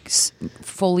anything like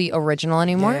fully original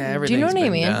anymore? things. Yeah, do you know what I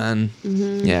everything's been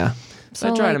mean? done. Yeah. So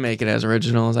I So, try like- to make it as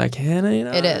original as I can.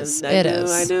 And, It is.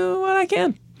 I do what I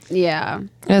can. Yeah.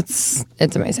 It's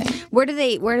amazing. Where do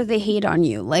they hate on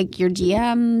you? Like your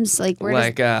DMs? Like where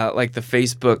Like the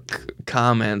Facebook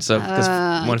comments of because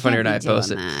one Funny or Die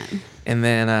posted. And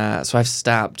then, so I've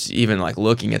stopped even like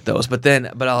looking at those. But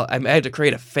I had to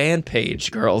create a fan page,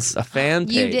 girls. A fan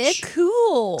page. You did?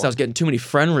 Cool. So I was getting too many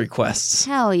friend requests.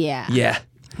 Hell yeah. Yeah.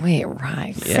 Wait,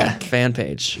 right. Yeah, fan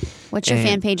page. What's your And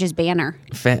fan page's banner?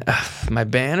 My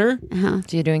banner? So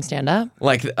you're doing stand-up?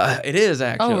 Like, it is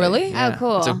actually. Oh, really? Yeah. Oh,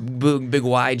 cool. It's a big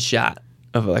wide shot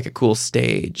of like a cool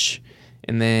stage.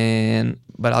 And then,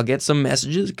 but I'll get some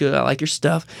messages. Good, I like your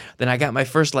stuff. Then I got my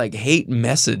first like hate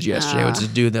message yesterday. Which is a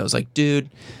dude that was like, dude,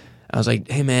 I was like,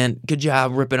 hey man, good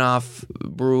job ripping off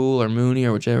Brule or Mooney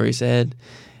or whichever he said.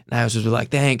 And I was just like,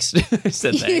 thanks. I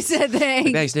said thanks. You said thanks.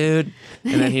 Like, thanks, dude.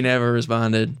 And then he never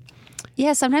responded.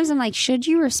 Yeah, sometimes I'm like, should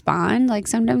you respond? Like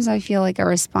sometimes I feel like a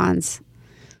response.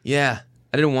 Yeah,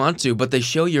 I didn't want to, but they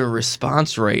show your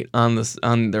response rate on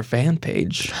their fan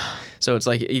page. So it's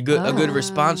like a good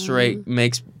response rate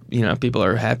makes, people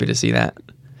are happy to see that.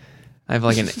 I have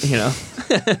like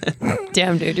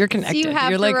Damn, dude, you're connected. So you have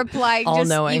you're to like reply all just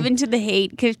knowing. even to the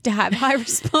hate to have high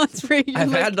response rate. You're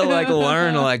I've had to like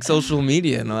learn like social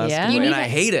media in the last Yeah? couple You and need I to-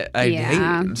 hate it. I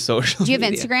hate social Do you have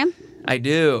media. Instagram? I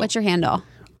do. What's your handle?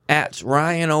 At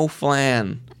Ryan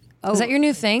O'Flan. Is that your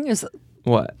new thing?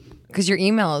 What? Because your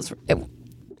email is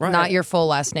Right. not your full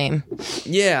last name.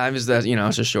 Yeah, I'm just that,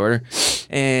 it's just shorter.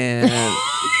 And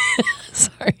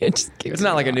Sorry, I just gave it's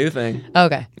not like a new thing.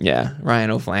 Okay. Yeah,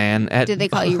 Ryan O'Flan. Did they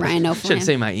call you Ryan O'Flan? Should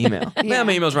say my email. Yeah.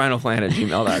 My email's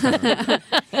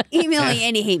ryanoflan@gmail.com. Email me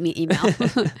any hate me email.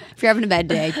 If you're having a bad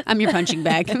day, I'm your punching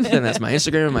bag. And that's my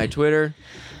Instagram and my Twitter.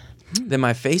 Then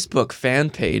my Facebook fan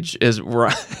page is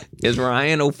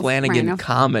Ryan O'Flanagan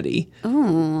Comedy.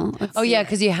 Oh, Yeah,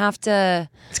 because you have to.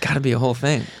 It's got to be a whole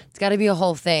thing. It's got to be a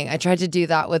whole thing. I tried to do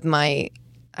that with my.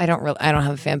 I don't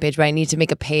have a fan page, but I need to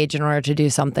make a page in order to do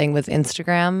something with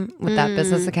Instagram with that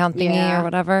business account thingy yeah. or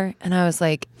whatever. And I was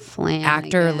like, Flanagan.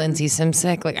 actor Lindsay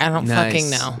Simsick. Like, I don't fucking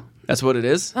know. That's what it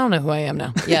is? I don't know who I am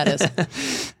now. Yeah, it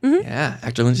is. Yeah,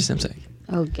 actor Lindsay Simsick.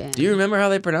 Okay. Do you remember how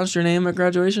they pronounced your name at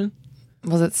graduation?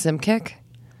 Was it Simkick?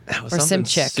 That was Or something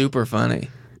Simchick. super funny.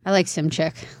 I like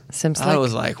Simchick. Simslick? I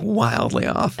was like wildly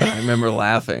off. And I remember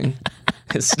laughing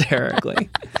hysterically.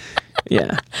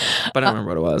 Yeah, but I don't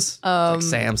remember what it was. Like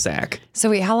Sam Sack. So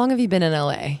wait, how long have you been in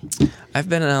LA? I've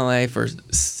been in LA for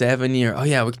 7 years. Oh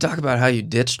yeah, we could talk about how you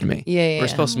ditched me. Yeah. We're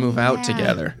supposed to move out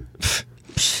together.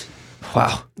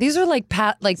 Wow. These are like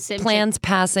plans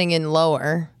passing in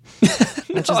Lower,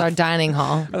 which is our dining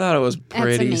hall. I thought it was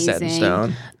pretty set in amazing.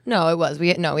 stone. No, it was. We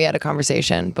had a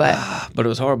conversation, but But it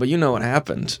was horrible. You know what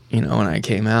happened, when I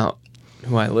came out,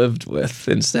 who I lived with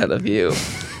instead of you.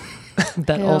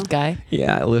 that old guy.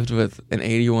 Yeah, I lived with an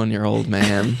 81-year-old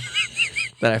man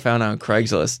that I found on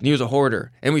Craigslist. And he was a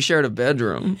hoarder, and we shared a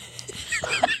bedroom.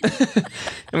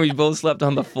 And we both slept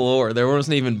on the floor. There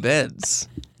wasn't even beds.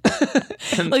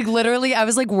 Like literally, I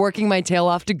was like working my tail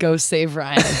off to go save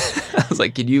Ryan. I was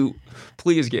like, "Can you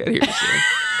please get here soon?"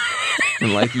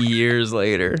 And like years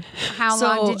later, How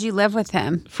long did you live with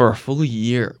him? for a full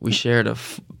year, we shared a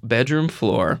bedroom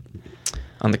floor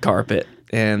on the carpet,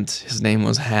 and his name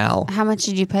was Hal. How much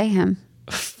did you pay him?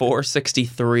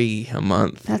 $463 a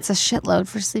month. That's a shitload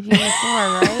for sleeping on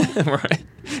the floor, right? Right?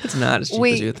 It's not as cheap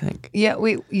Wait. as you think. Yeah,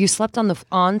 you slept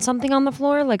on something on the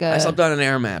floor, like a. I slept on an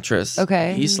air mattress.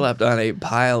 Okay. He slept on a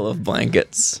pile of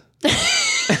blankets.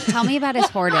 Tell me about his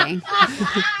hoarding.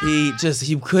 He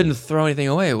couldn't throw anything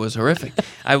away. It was horrific.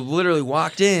 I literally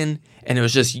walked in and there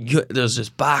was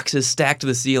just boxes stacked to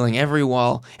the ceiling, every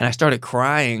wall, and I started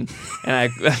crying. And I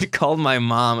called my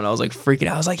mom and I was like freaking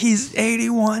out. I was like, he's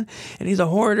 81 and he's a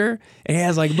hoarder and he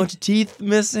has like a bunch of teeth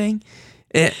missing.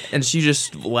 And she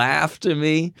just laughed at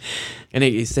me, and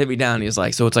he set me down. And he was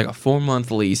like, "So it's like a 4-month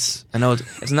lease. I know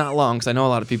it's not long because I know a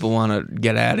lot of people want to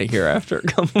get out of here after a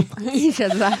couple months." He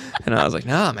said that. And I was like,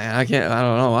 "Nah, man, I can't. I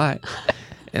don't know why."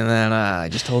 And then he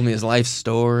just told me his life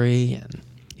story, and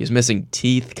he was missing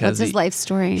teeth because What's his life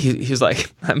story? He was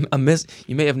like,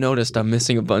 You may have noticed I'm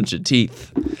missing a bunch of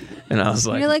teeth, and I was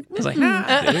like, You're like,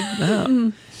 nah, dude,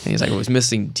 no. And he's like, I was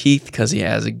missing teeth because he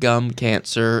has a gum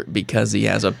cancer because he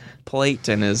has a plate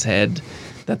in his head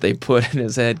that they put in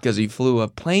his head because he flew a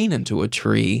plane into a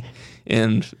tree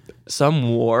in some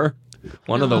war,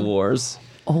 one of the wars.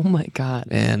 Oh my god!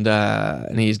 And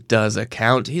he does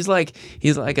account. He's like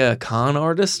a con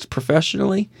artist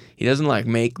professionally. He doesn't like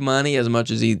make money as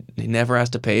much as he never has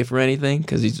to pay for anything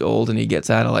because he's old and he gets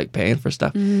out of like paying for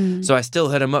stuff. So I still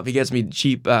hit him up. He gets me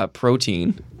cheap whey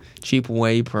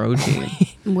protein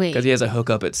Wait, because he has a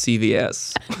hookup at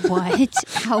CVS. what?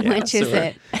 How much is so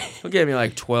it? He'll give me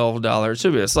like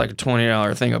 $12. It's like a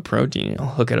 $20 thing of protein. He'll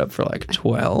hook it up for like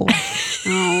 $12.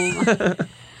 Oh.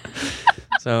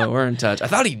 So we're in touch. I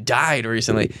thought he died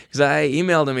recently because I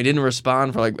emailed him. He didn't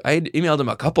respond for I emailed him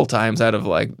a couple times out of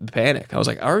panic. I was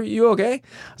like, "Are you okay?"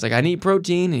 I was like, "I need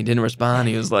protein." He didn't respond.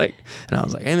 He was like, and I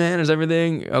was like, "Hey man, is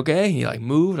everything okay?" He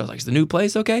moved. I was like, "Is the new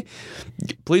place okay?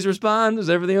 Please respond. Is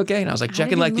everything okay?" And I was like,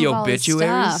 checking the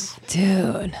obituaries.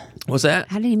 Dude. What's that?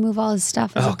 How did he move all his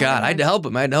stuff? Oh God, I had to help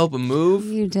him. I had to help him move.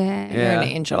 You did. Yeah. You're an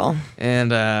angel. And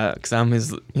because I'm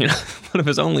his, one of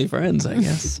his only friends, I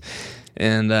guess.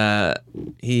 And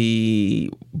he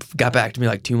got back to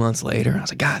me 2 months later. I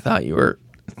was like, God, I thought you were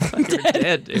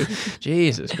dead, dude.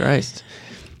 Jesus Christ.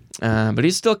 But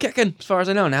he's still kicking, as far as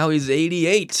I know. Now he's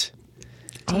 88.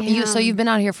 So you've been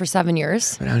out here for 7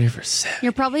 years? Been out here for 7.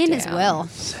 You're probably in his will.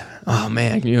 7. Oh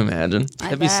man, can you imagine?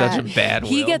 That'd be such a bad will.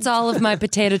 He gets all of my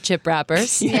potato chip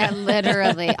wrappers. Yeah,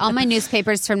 literally. All my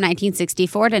newspapers from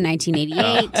 1964 to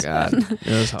 1988. Oh God, it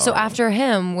was hard. So after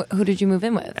him, who did you move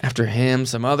in with? After him,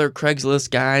 some other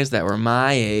Craigslist guys that were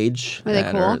my age. Were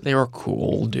they cool? They were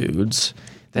cool dudes.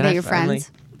 Were they your friends?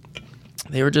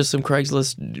 They were just some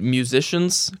Craigslist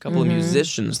musicians. A couple of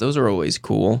musicians. Those are always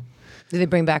cool. Did they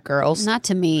bring back girls? Not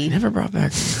to me. Never brought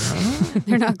back a girl.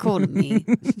 They're not cool to me.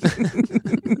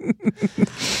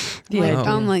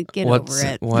 I'm like, get over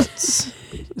it.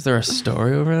 Is there a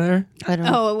story over there? I don't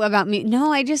know. Oh, about me? No,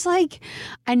 I just I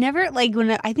never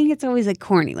I think it's always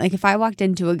corny. If I walked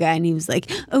into a guy and he was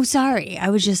like, "Oh, sorry," I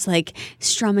was just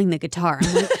strumming the guitar.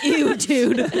 I'm like, ew,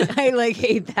 dude. I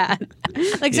hate that.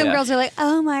 Some girls are like,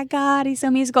 "Oh my God, he's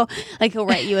so musical." He'll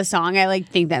write you a song. I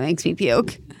think that makes me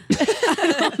puke.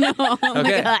 I don't know. I'm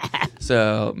Okay. like,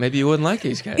 So maybe you wouldn't like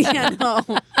these guys. yeah, no.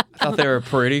 I thought they were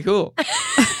pretty cool.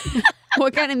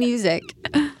 What kind of music?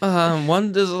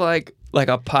 One does like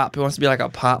a pop. He wants to be like a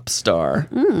pop star.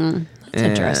 That's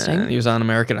interesting. He was on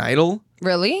American Idol.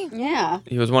 Really? Yeah.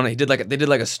 He was one. They did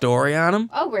a story on him.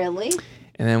 Oh, really?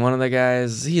 And then one of the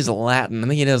guys, he's Latin. I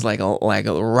think he does like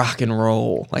a rock and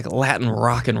roll, Latin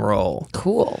rock and roll.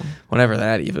 Cool. Whatever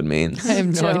that even means. I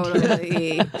have no idea.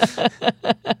 Totally.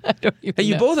 I don't even Hey,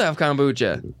 you know. both have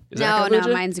kombucha. Is that No,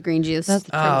 kombucha? mine's green juice. Oh,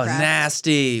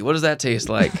 nasty. What does that taste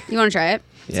like? You want to try it?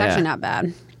 It's Yeah. actually not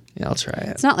bad. Yeah, I'll try it.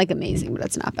 It's not amazing, but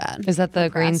it's not bad. Is that the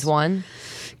greens one?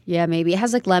 Yeah, maybe. It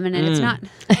has lemon and it's not.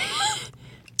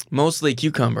 Mostly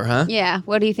cucumber, huh? Yeah.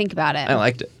 What do you think about it? I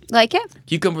liked it. Like it?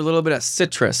 Cucumber, a little bit of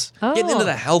citrus. Getting into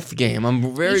the health game.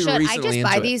 I'm very You should. recently I just into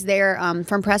buy it. these. They're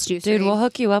from Press Juice. Dude, we'll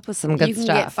hook you up with some good You can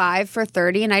stuff. get 5 for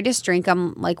 $30, and I just drink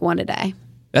them one a day.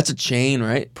 That's a chain,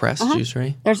 right? Press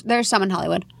juicery. There's some in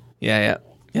Hollywood. Yeah.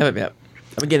 Yep. I've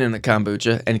been getting into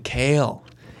kombucha and kale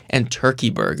and turkey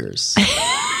burgers.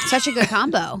 Such a good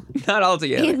combo. Not all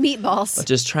together. And meatballs.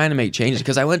 Just trying to make changes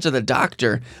because I went to the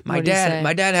doctor. My What'd he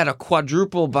say? dad had a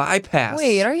quadruple bypass.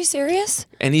 Wait, are you serious?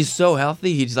 And he's so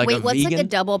healthy. He's like Wait, a what's vegan. a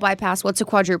double bypass? What's a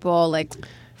quadruple?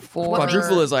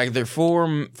 Quadruple is they're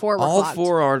Four were all clogged.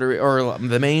 4 arteries, or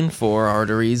the main 4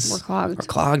 arteries Were clogged. are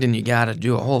clogged, and you got to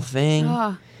do a whole thing.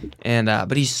 Ah. And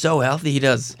but he's so healthy.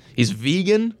 He's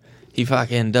vegan. He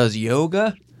fucking does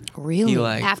yoga. Really? He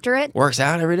After it? works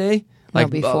out every day.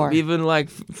 before. Even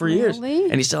for years. Really?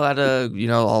 And he still had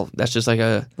that's just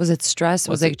a Was it stress?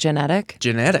 Was it genetic?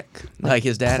 genetic. Like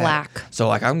his dad had it. plaque. So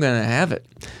I'm going to have it.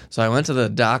 So I went to the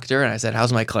doctor and I said,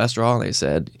 "How's my cholesterol?" And they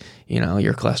said,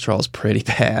 "Your cholesterol is pretty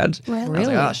bad." And I was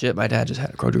Really? like, "Oh shit, my dad just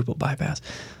had a quadruple bypass."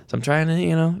 So I'm trying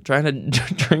to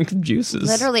drink juices.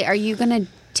 Literally, are you going to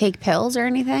take pills or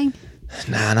anything?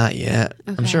 Nah, not yet.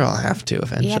 I'm sure I'll have to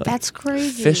eventually. Yeah, that's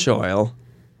crazy. Fish oil.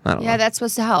 I don't know. Yeah, that's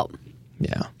supposed to help.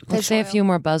 Yeah. Let's say a few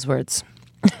more buzzwords.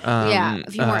 Yeah, a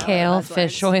few more Kale, buzzwords.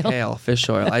 fish oil. Kale, fish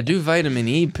oil. I do vitamin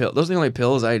E pills. Those are the only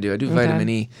pills I do. I do vitamin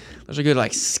E. Those are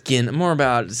good, skin. More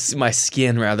about my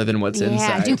skin rather than what's Yeah,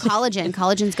 inside. do collagen.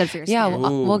 Collagen's good for your Yeah, skin.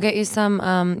 we'll get you some,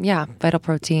 vital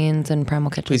proteins and primal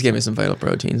kitchen. Please get me some vital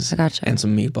proteins. I gotcha. And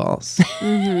some meatballs.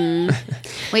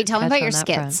 Wait, tell me Catch about your on that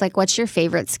skits. front. What's your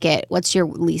favorite skit? What's your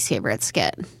least favorite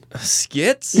skit?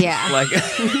 Skits? Yeah.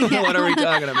 What are we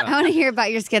talking I about? want to hear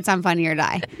about your skits on Funny or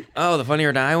Die. Oh, the Funny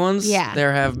or Die ones? Yeah.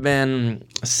 There have been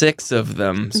 6 of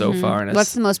them so far. And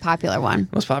What's the most popular one?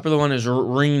 most popular one is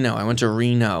Reno. I went to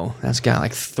Reno. That's got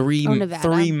like 3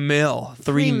 Nevada. mil.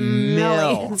 3 million.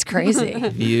 mil It's crazy.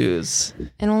 views.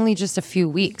 In only just a few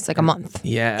weeks, like a month.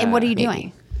 Yeah. And what are you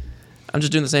doing? I'm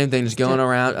just doing the same thing, just going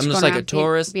around. I'm just going like a around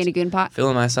tourist, being a goon pot?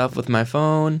 filling myself with my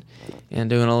phone and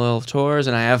doing a little tours.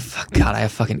 And I have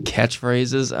fucking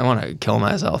catchphrases. I want to kill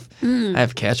myself. I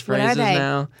have catchphrases they?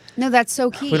 now. No, that's so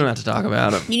key. We don't have to talk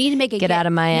about them. You need to make a Get out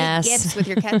of my make ass. gifts with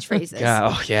your catchphrases.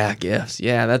 Oh yeah, gifts.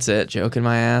 Yeah, that's it. Joking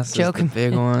my ass. Joking. Is the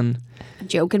big one.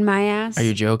 Joking my ass. Are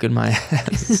you joking my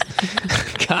ass?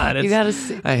 God, You gotta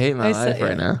see. I hate my life saw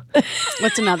right it. now.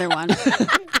 What's another one?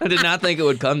 I did not think it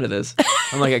would come to this.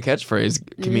 I'm like a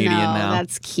catchphrase comedian no, now.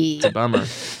 that's key. It's a bummer.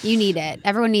 You need it.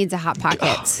 Everyone needs a Hot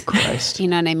Pockets. Christ. You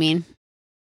know what I mean?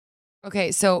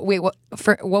 Okay, so wait, what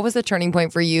was the turning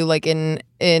point for you, like in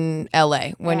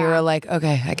LA, when you Yeah. were like,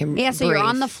 okay, I can Yeah, so you're breathe.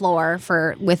 on the floor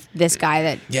with this guy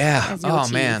that Yeah. has no Oh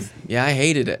teeth. man. Yeah, I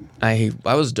hated it. I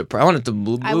was depressed. I wanted to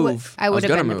move. I would was have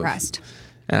gonna been move. depressed.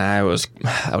 And I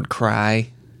would cry.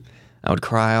 I would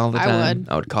cry all the I time. would.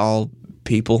 I would call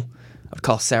people. I would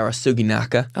call Sarah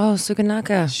Suginaka. Oh,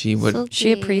 Suganaka. She would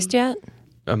She a priest yet?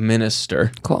 a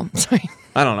minister. Cool. Sorry.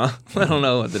 I don't know. I don't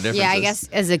know what the difference is. Yeah, I guess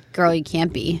as a girl you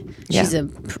can't be. She's a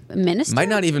minister. Might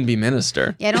not even be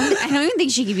minister. Yeah, I don't even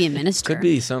think she could be a minister. Could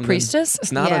be something. Priestess?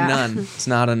 It's not Yeah. a nun. It's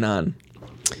not a nun.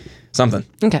 Something.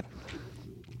 Okay.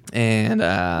 And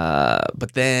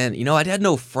but then I had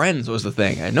no friends was the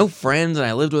thing. I had no friends, and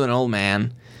I lived with an old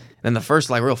man. And the first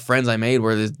real friends I made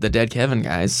were the Dead Kevin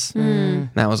guys.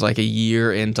 That was like a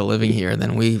year into living here.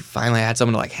 Then we finally had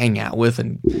someone to hang out with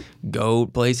and go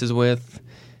places with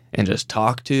and just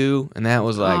talk to. And that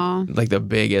was like the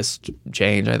biggest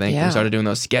change, I think. Yeah. We started doing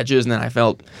those sketches, and then I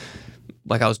felt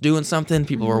like I was doing something.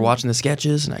 People were watching the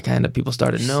sketches, and people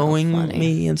started knowing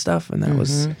me and stuff. And that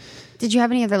was Did you have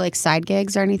any other side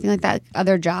gigs or anything like that?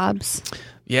 Other jobs?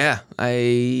 yeah.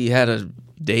 I had a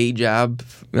day job,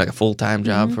 like a full-time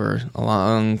job for a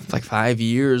long 5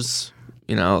 years,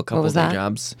 a couple was of day that?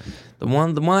 jobs. The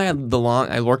one I had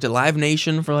I worked at Live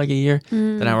Nation for a year.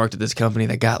 Then I worked at this company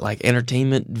that got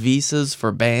entertainment visas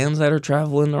for bands that are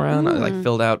traveling around. I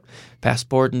filled out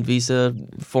passport and visa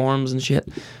forms and shit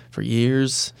for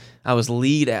years. I was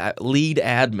lead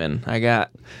admin.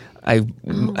 I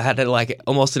had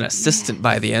almost an assistant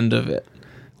by the end of it.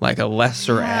 Like a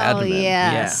lesser Hell admin.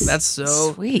 yes. Yeah, that's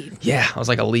so Sweet. Yeah, I was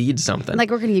like a lead something. We're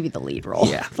going to give you the lead role.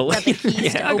 yeah, the lead.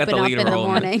 keys to I got the open up lead in the role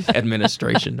morning.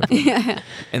 administration.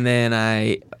 And then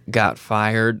I got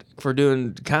fired for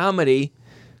doing comedy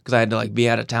because I had to be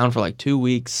out of town for 2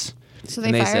 weeks. So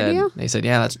And they fired said, you? They said,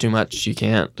 yeah, that's too much. You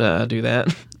can't do that.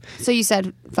 So you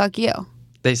said, fuck you.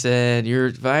 They said, you're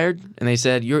fired? And they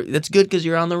said, that's good because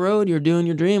you're on the road, you're doing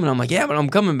your dream. And I'm like, yeah, but I'm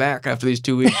coming back after these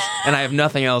 2 weeks. And I have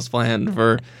nothing else planned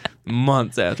for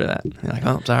months after that. They're like,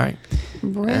 oh, sorry.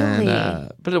 Really?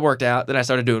 And, but it worked out. Then I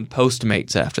started doing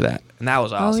Postmates after that. And that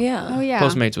was awesome. Oh yeah.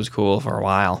 Postmates was cool for a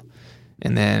while.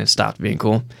 And then it stopped being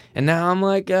cool. And now I'm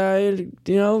acting.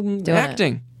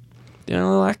 Doing a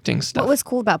little acting stuff. What was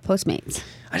cool about Postmates?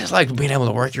 I just like being able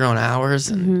to work your own hours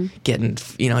and getting,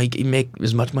 you can make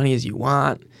as much money as you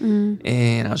want.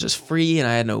 And I was just free, and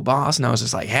I had no boss, and I was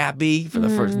just happy for the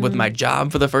first with my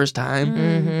job for the first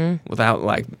time without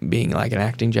being an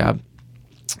acting job.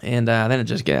 And then it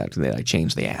just they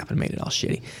changed the app and made it all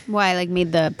shitty. Why?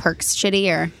 Made the perks shitty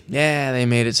or? Yeah, they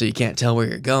made it so you can't tell where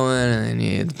you're going, and then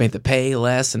you made the pay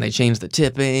less, and they changed the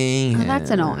tipping. Oh,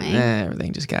 that's and, annoying.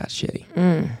 Everything just got shitty.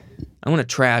 I'm gonna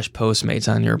trash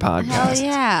Postmates on your podcast. Hell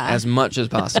yeah. As much as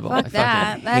possible. Fuck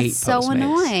that. Fucking hate That's so Postmates.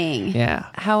 annoying. Yeah.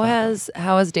 How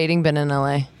has dating been in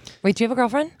LA? Wait, do you have a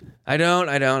girlfriend? I don't.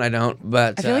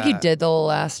 But I feel like you did the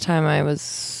last time I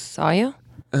saw you.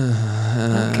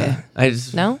 Okay. I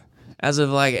just No? As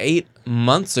of 8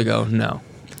 months ago, no.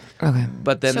 Okay.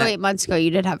 But then So 8 months ago, you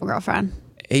did have a girlfriend.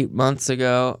 8 months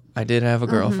ago, I did have a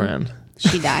girlfriend.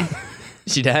 She died.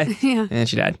 She died. Yeah. And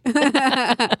she died.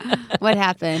 What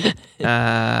happened?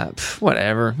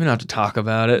 Whatever. We don't have to talk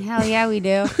about it. Hell yeah, we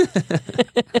do.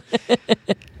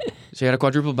 She had a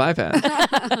quadruple bypass.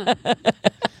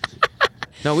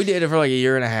 No, we dated for a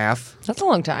year and a half. That's a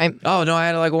long time. Oh no, I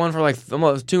had one for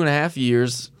almost 2.5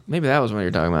 years. Maybe that was what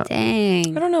you're talking about.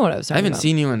 Dang. I don't know what I was I talking haven't about.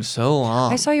 seen you in so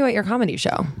long. I saw you at your comedy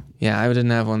show. Yeah, I didn't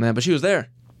have one then, but she was there.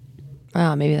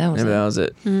 Oh, maybe that was Maybe it. that was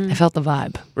it. I felt the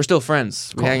vibe. We're still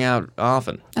friends. We hang out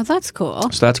often, Oh, that's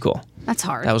cool. so that's cool. That's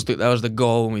hard. That was the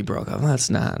goal when we broke up. Let's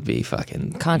not be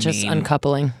fucking Conscious mean.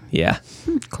 uncoupling. Yeah.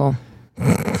 Cool.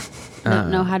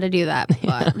 Don't know how to do that,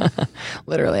 but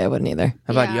Literally, I wouldn't either.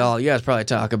 How about Yeah. y'all? You guys probably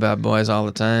talk about boys all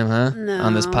the time, huh? No.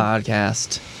 On this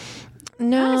podcast.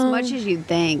 No. not as much as you'd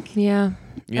think. Yeah.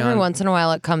 You Every on- once in a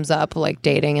while it comes up,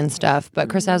 dating and stuff. But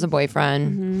Chris has a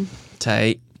boyfriend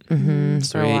Tight. for a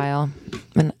Sweet. while.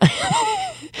 And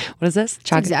what is this?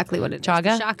 That's exactly what it is.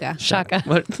 Chaga? Shaka. Shaka.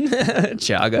 What?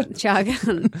 Chaga.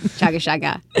 Chaga. Chaga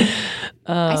shaga.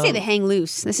 I say the hang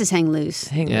loose. This is hang loose.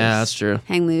 Hang Yeah, loose. that's true.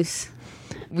 Hang loose.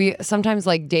 We sometimes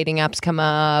dating apps come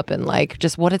up and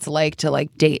just what it's like to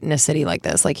date in a city like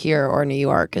this, like here or New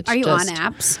York. It's Are you just, on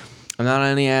apps? I'm not on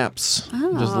any apps.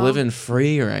 I'm just living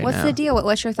free right What's now. the deal?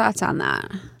 What's your thoughts on that?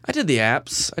 I did the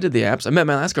apps. I met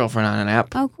my last girlfriend on an app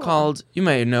called, you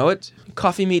may know it,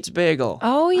 Coffee Meets Bagel.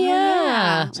 Oh,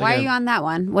 yeah. Why are you on that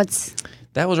one?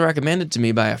 That was recommended to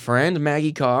me by a friend,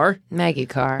 Maggie Carr. Maggie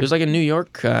Carr. It was like a New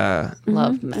York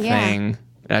Love Maggie. thing.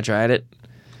 And I tried it.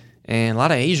 And a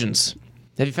lot of Asians.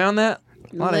 Have you found that?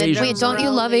 A lot of Asians. Wait, don't you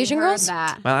love Asian girls?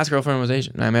 That. My last girlfriend was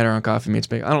Asian. And I met her on Coffee Meets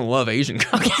Bagel. I don't love Asian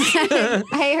girls.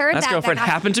 I heard Last that. girlfriend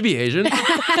happened to be Asian.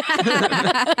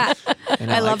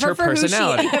 And I love liked her for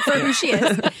personality. who she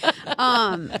is.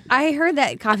 I heard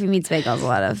that Coffee Meets Bagels a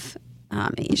lot of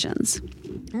Asians.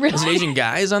 Is it Asian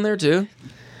guys on there too?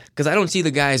 Because I don't see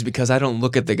the guys because I don't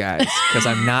look at the guys because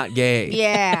I'm not gay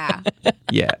Yeah.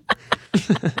 yet.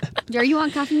 Are you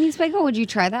on Coffee Meets Bagel? Would you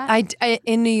try that? I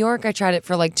in New York, I tried it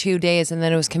for like 2 days, and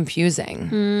then it was confusing.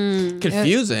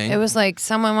 Confusing. It was like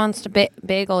someone wants to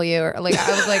bagel you, or like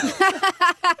I was like,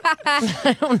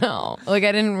 I don't know. Like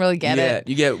I didn't really get it.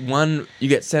 You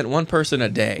get sent one person a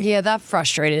day. Yeah, that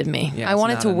frustrated me. Yeah, I it's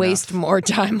wanted not to waste more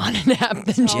time on an app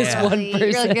than just Yeah. one You're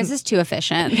person. like, this is too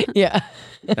efficient. Yeah.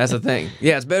 That's the thing.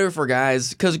 Yeah, it's better for guys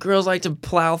because girls like to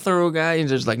plow through a guy and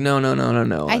they're just like, no.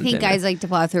 I think guys like to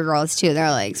plow through girls too. They're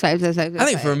like, swipe. I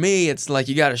think for me, it's like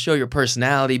you got to show your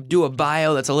personality. Do a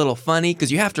bio that's a little funny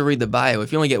because you have to read the bio.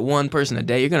 If you only get one person a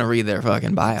day, you're gonna read their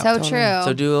fucking bio. So true.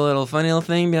 So do a little funny little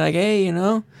thing. Be like, hey,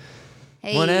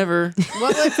 Hey, whatever.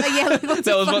 What was what's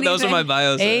a funny those are thing? my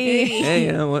bios. Hey. Hey,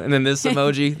 and then this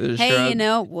emoji. There's Hey,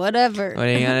 shrug. whatever. What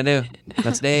are you gonna do?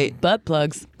 Let's date. Butt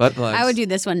plugs. Butt plugs. I would do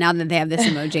this one now that they have this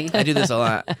emoji. I do this a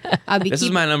lot. I'll be This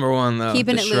is my number one though.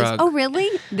 keeping the it shrug. loose. Oh, really?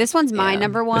 This one's my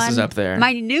number one. This is up there.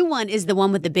 My new one is the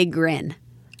one with the big grin.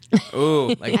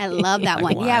 Ooh, like, I love that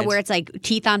Like one. Yeah, wide. where it's like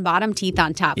teeth on bottom, teeth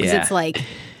on top. Because Yeah. it's like,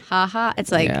 haha.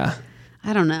 It's like, yeah.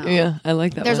 I don't know. Yeah, I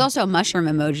like that. There's one. also a mushroom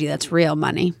emoji that's real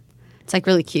money. It's like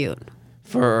really cute.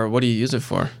 For what do you use it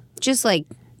for? Just like,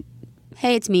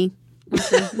 hey, it's me.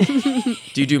 Do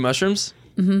you do mushrooms?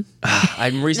 Mm-hmm. I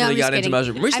recently got into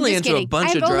mushrooms. Recently into a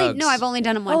bunch of drugs. No, I've only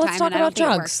done them one let's time. talk and I don't about think it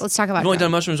drugs. works. Let's talk about You've only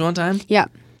done drugs. mushrooms one time? Yeah.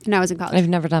 And I was in college. I've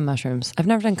never done mushrooms. I've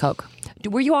never done coke.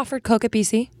 Were you offered coke at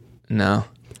BC? No.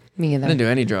 Me either. I didn't do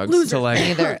any drugs until like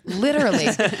Either. Literally.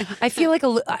 I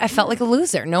felt like a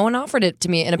loser. No one offered it to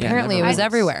me, and apparently never it was once.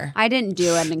 everywhere. I didn't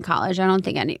do it in college. I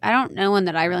don't know one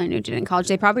that I really knew did it in college.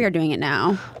 They probably are doing it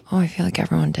now. Oh, I feel like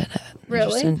everyone did it. They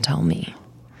Really? just didn't tell me.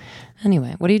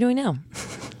 Anyway, what are you doing now?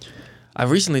 I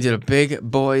recently did a big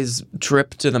boys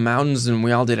trip to the mountains and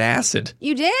we all did acid.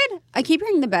 You did? I keep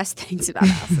hearing the best things about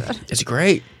acid. It's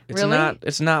great. Really?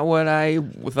 It's not what I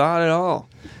thought at all.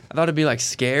 I thought it'd be like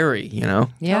scary, Yeah.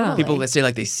 Totally. People that say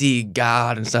like they see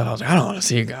God and stuff. I was like, I don't want to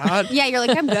see God. Yeah, you're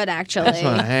like, I'm good actually. I just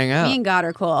want to hang out. Me and God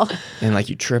are cool. And like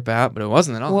you trip out, but it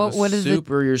wasn't at all. What is it?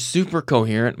 You're super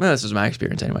coherent. Well, this is my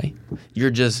experience anyway.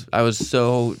 I was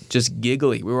so just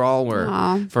giggly. We were all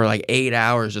Aw. for like 8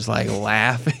 hours just like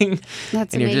laughing.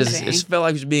 That's and amazing. it just felt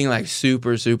like it was being like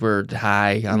super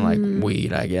high on like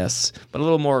weed, I guess, but a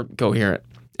little more coherent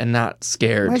and not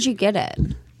scared. Where'd you get it?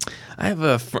 I have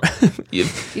a friend. You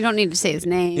don't need to say his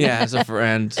name. Yeah, as a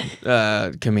friend,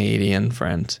 comedian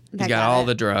friend. He's That got got all it.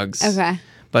 the drugs. Okay.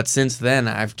 But since then,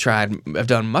 I've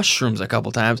done mushrooms a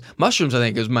couple times. Mushrooms, I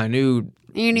think, is my new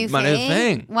Your my new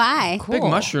thing. Why? Big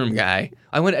mushroom guy.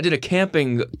 I did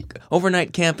a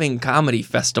overnight camping comedy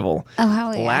festival Oh,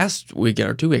 hell yeah. last weekend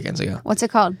or 2 weekends ago. What's it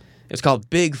called? It's called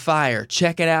Big Fire.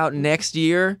 Check it out next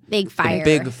year. Big The Fire.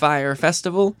 Big Fire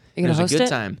Festival. You gonna it was host a good it?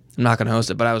 time. I'm not gonna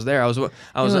host it, but I was there. I was It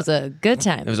was a good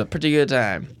time. it was a pretty good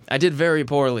time. I did very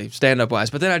poorly stand-up wise,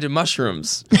 but then I did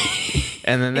mushrooms,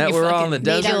 and then you we're all in the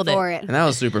fucking Made desert, up for it. and that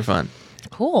was super fun.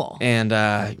 Cool. And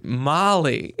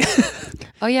Molly,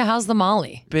 Oh yeah, how's the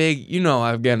Molly? big.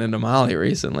 I've gotten into Molly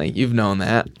recently. You've known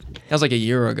that. That was like a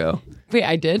year ago. Wait,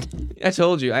 I did. I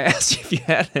told you. I asked you if you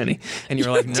had any, and you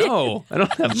were like, "No, I don't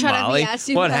have Trying to be Molly." asked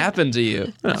you What that. happened to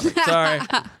you? Oh, sorry.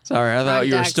 I thought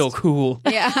you were text. still cool.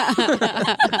 Yeah.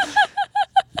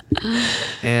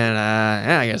 And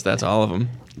I guess that's all of them.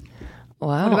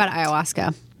 Wow. What about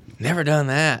ayahuasca? Never done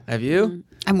that. Have you?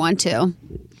 I want to.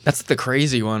 That's the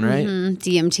crazy one, right?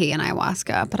 DMT and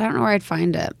ayahuasca, but I don't know where I'd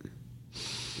find it.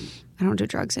 I don't do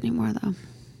drugs anymore, though.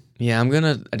 Yeah,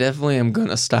 I definitely am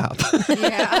gonna stop.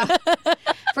 Yeah.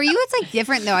 For you, it's like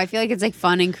different, though. I feel like it's like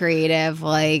fun and creative.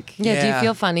 Like, Yeah, do you Yeah.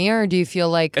 feel funnier or do you feel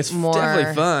like It's more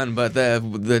definitely fun, but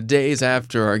the days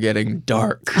after are getting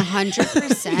dark.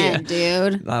 100%,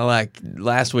 dude. I like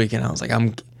last weekend. I was like,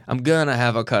 I'm I'm gonna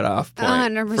have a cutoff point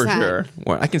 100%. for sure.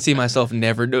 Where I can see myself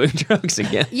never doing drugs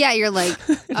again. Yeah, you're like,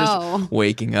 oh.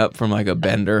 Waking up from like a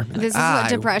bender. This is like, what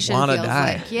depression I wanna feels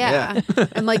die. like. Yeah.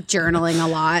 I'm like journaling a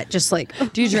lot, just like.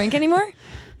 Do you drink anymore?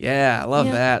 Yeah, I love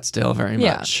that still very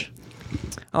much.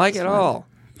 I like it all.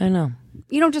 I know.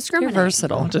 You don't You're discriminate. I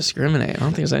versatile. don't discriminate. I don't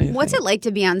think there's anything. What's it like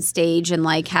to be on stage and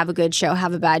like have a good show,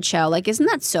 have a bad show? Like, isn't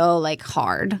that so like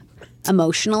hard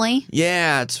emotionally?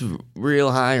 Yeah, it's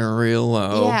real high or real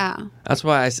low. Yeah. That's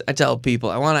why I tell people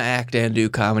I want to act and do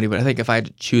comedy, but I think if I had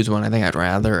to choose one, I think I'd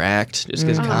rather act just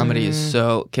because comedy is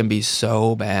can be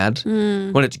so bad.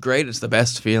 When it's great, it's the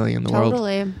best feeling in the world.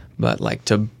 Totally. But like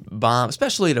to bomb,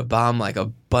 especially to bomb like a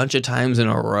bunch of times in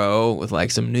a row with like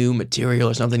some new material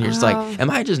or something, you're just like, am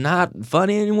I just not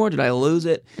funny anymore? Did I lose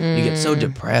it? You get so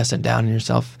depressed and down on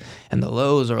yourself, and the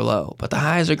lows are low, but the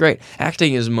highs are great.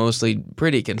 Acting is mostly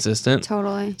pretty consistent.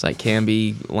 Totally. It's like can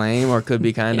be lame or could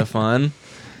be kind of fun.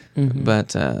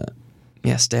 But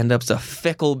yeah, stand-up's a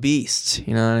fickle beast.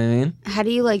 You know what I mean? How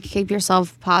do you like keep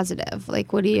yourself positive?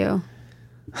 Like, what do you?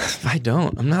 I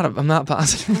don't. I'm not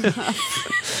positive.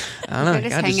 I don't know. I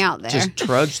just hang out there. Just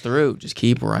trudge through. Just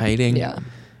keep writing. Yeah.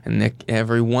 And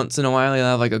every once in a while, you'll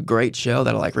have like a great show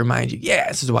that'll like remind you, yeah,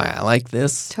 this is why I like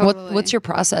this. Totally. What's your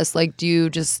process? Like, do you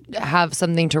just have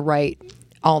something to write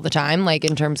all the time? Like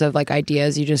in terms of like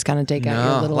ideas, you just kind of take out your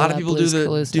No, little a lot of people do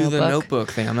the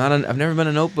notebook thing. I've never been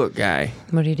a notebook guy.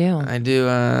 What do you do? I do,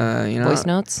 Voice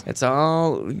notes? It's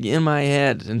all in my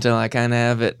head until I kind of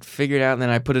have it figured out, and then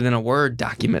I put it in a Word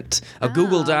document, a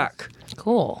Google Doc.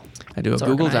 Cool. I do It's a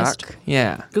Google organized. Doc.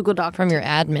 Yeah. Google Doc From your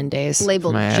admin days.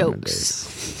 labeled My admin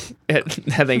jokes. I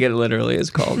think it literally is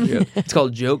called joke. It's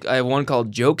called joke. I have one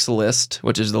called Jokes List,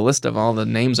 which is the list of all the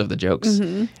names of the jokes,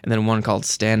 and then one called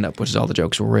Stand Up, which is all the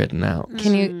jokes written out.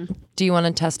 Do you want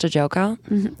to test a joke out?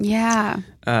 Yeah.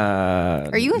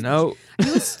 Are you a- no?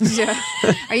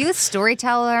 Are you a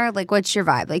storyteller? Like, what's your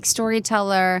vibe? Like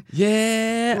storyteller?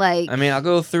 Yeah. Like- I mean, I'll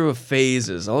go through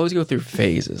phases. I'll always go through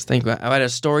phases. Think about. I had a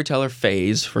storyteller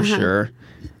phase for sure,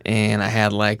 and I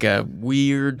had like a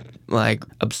weird, like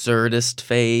absurdist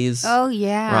phase. Oh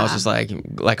yeah. Where I was just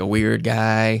like a weird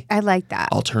guy. I like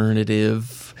that.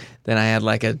 Alternative. Then I had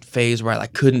like a phase where I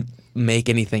like couldn't make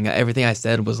anything. Everything I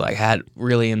said was like had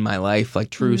really in my life like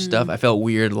true stuff. I felt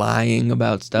weird lying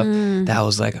about stuff. That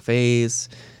was like a phase.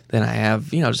 Then I have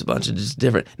just a bunch of just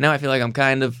different. Now I feel like I'm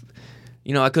kind of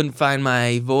I couldn't find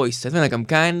my voice. I feel like I'm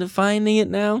kind of finding it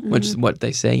now, which is what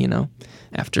they say.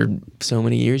 After so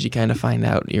many years, you kind of find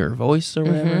out your voice or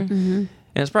whatever.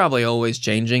 And it's probably always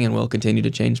changing and will continue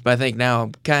to change. But I think now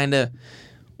I'm kind of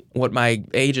what my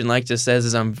agent like to says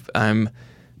is I'm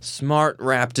smart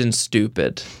wrapped in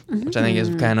stupid, which I think is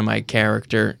kind of my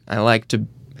character. I like to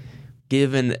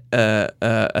give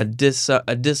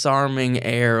a disarming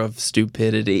air of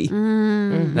stupidity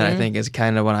that I think is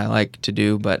kind of what I like to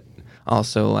do, but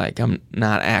also like I'm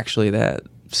not actually that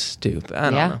stupid. I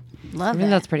don't know. Love I think it.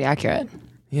 that's pretty accurate.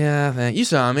 Yeah, you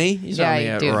saw me. You saw me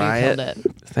at dude, Riot. you killed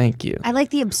it. Thank you. I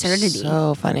like the absurdity.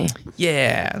 So funny.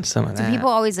 Yeah, and some of that. People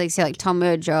always like say like, tell me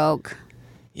a joke.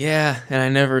 Yeah, and I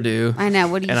never do. I know.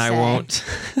 What do you and say? I won't.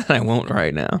 I won't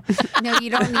right now. No, you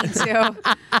don't need to.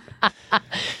 I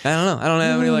don't know. I don't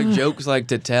have any like jokes like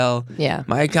to tell. Yeah.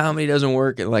 My comedy doesn't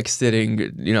work at like sitting,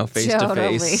 face to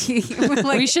face.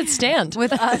 Like, We should stand.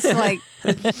 with us, like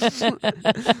I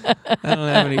don't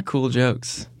have any cool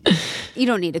jokes. you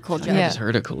don't need a cool joke. I Yeah. just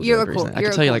heard a cool You're joke a cool- recently. I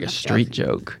you're can a tell you cool like a enough street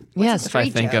joke. joke. Yes. If I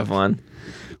street think joke? of one.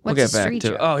 We'll What's get a back street to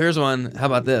joke? Oh, here's one. How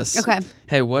about this? Okay.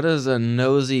 Hey, what does a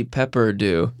nosy pepper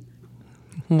do?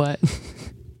 What?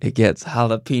 It gets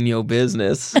jalapeno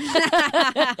business.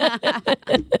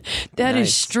 That is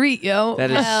Nice. street, yo.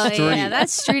 That is Hell street. yeah,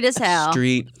 that's street as hell.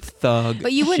 Street thug.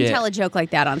 But you wouldn't shit. tell a joke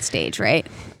like that on stage, right?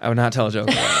 I would not tell a joke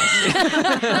like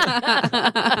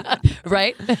that.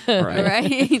 Right? Right.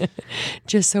 Right?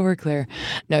 Just so we're clear.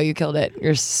 No, you killed it.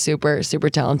 You're super, super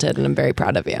talented, and I'm very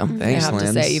proud of you. Thanks, I have to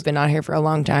Lance. say, you've been out here for a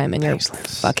long time, and you're Thanks,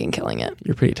 Lance. fucking killing it.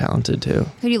 You're pretty talented too.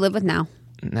 Who do you live with now?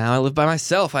 Now I live by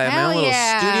myself. I have my Hell own little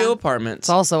yeah. studio apartment. It's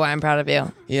also why I'm proud of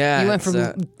you. Yeah, You went it's,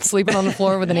 from sleeping on the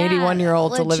floor with an Yeah,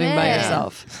 81-year-old to living by legit.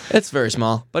 yourself. It's very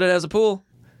small, but it has a pool.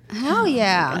 Hell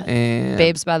yeah. And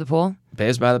Babes by the pool.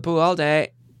 babes by the pool all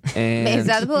day. And Babes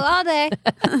at the pool all day.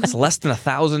 it's less than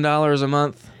 $1,000 a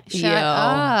month. Shut Yo.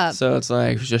 up. So it's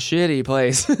like it's a shitty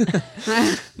place.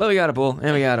 But we got a pool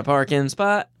and we got a parking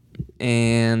spot.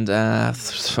 And I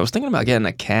was thinking about getting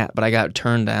a cat, but I got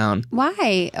turned down.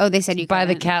 Why? Oh, they said you By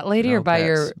the couldn't. cat lady or No by pets.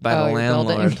 your by the your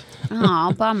landlord. building?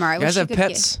 Oh, bummer. I You wish guys you have could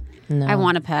pets No. I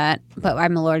want a pet, but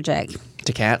I'm allergic.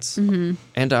 to cats and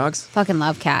dogs? Fucking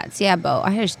love cats. Yeah, Bo.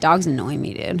 Dogs annoy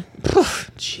me, dude.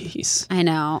 Jeez. I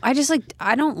know. I just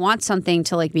I don't want something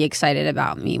to be excited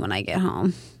about me when I get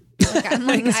home. I'm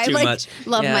It's I too much.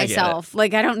 love Yeah, I get it. myself. I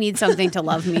don't need something to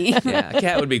love me. Yeah, a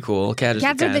cat would be cool. Cats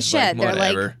are the shit. They're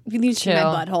whatever. you need to see my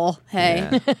Chill. butthole. Hey.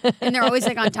 Yeah. And they're always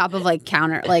on top of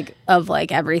counter of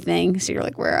everything. So you're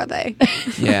where are they?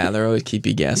 Yeah, they're always keep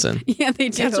you guessing. Yeah, they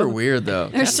do. Cats are weird though.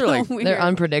 They're Cats so are weird. They're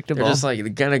unpredictable. They're just they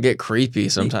kind of get creepy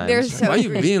sometimes. They're so Why are you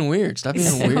creepy. being weird? Stop being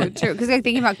so weird. true because they're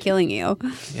thinking about killing you.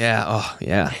 Yeah. Oh,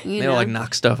 yeah. You They'll know?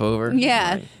 knock stuff over.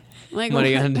 Yeah. What are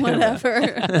you gonna do?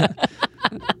 Whatever.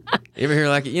 You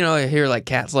ever hear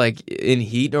cats in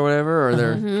heat or whatever, or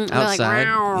they're outside?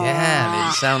 "Meow." Yeah, they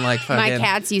just sound like fucking. My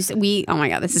cats oh my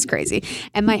God, this is crazy.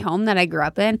 And my home that I grew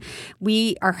up in,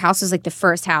 our house was the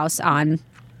first house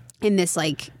in this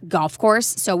golf course.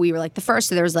 So we were the first.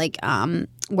 So there was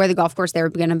where the golf course they were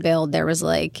going to build, there was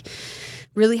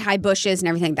really high bushes and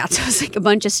everything. That's was a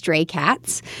bunch of stray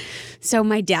cats. So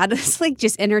my dad was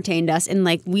just entertained us and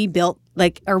we built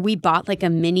we bought a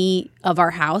mini of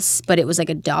our house, but it was a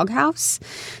dog house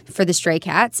for the stray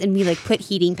cats, and we put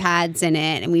heating pads in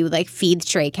it, and we would feed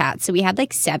stray cats. So we had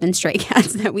 7 stray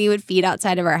cats that we would feed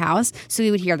outside of our house, so we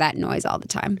would hear that noise all the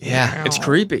time. Yeah, it's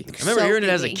creepy. I remember So hearing it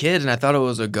as a creepy. kid, and I thought it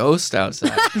was a ghost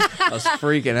outside. I was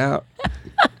freaking out.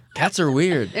 Cats are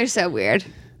weird. They're so weird.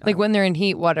 when they're in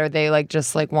heat, what are they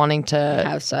just wanting to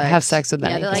Have sex. have sex with Yeah,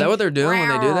 anything? they're Is that what they're doing when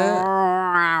they do that?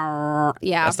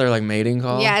 Yeah. That's their mating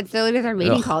call? Yeah, it's literally their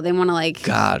mating Ugh. call. They want to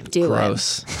God, do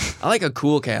gross. I like a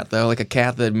cool cat, though. A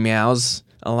cat that meows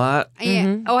a lot. it.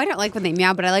 Yeah. Oh, I don't like when they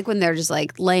meow, but I like when they're just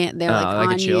laying. They're like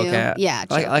on a chill you. cat. Yeah,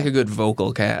 I chill. like a good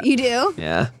vocal cat. You do?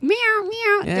 Yeah. Meow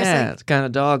meow. Yeah, Just it's kind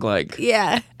of dog-like.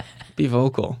 yeah. Be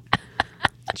vocal.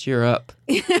 Cheer up.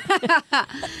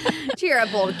 Cheer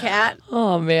up, old cat.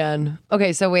 Oh man.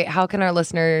 Okay, so wait, how can our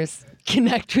listeners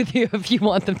connect with you if you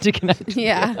want them to connect? with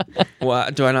Yeah. Well,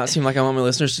 do I not seem like I want my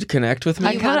listeners to connect with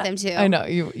me? You want them to. I know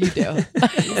you do.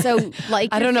 So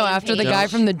I don't know. After the guy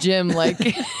from the gym,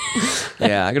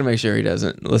 Yeah, I gotta make sure he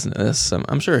doesn't listen to this.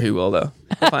 I'm sure he will, though.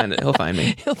 He'll find it. He'll find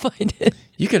me. he'll find it.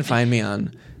 You can find me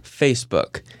on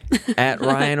Facebook at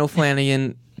Ryan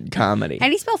O'Flanagan Comedy. How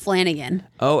do you spell Flanagan?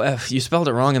 You spelled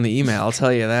it wrong in the email. I'll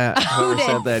tell you that. Whoever did?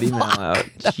 sent that email out.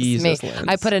 Jesus, Me. Linz.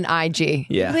 I put an IG.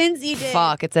 Yeah. Lindsay did.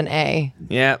 Fuck, it's an A.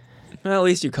 Yeah. Well, at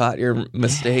least you caught your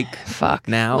mistake. Fuck.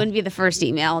 Now. Wouldn't be the first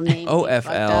email name.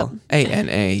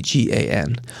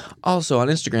 OFLANAGAN. Also on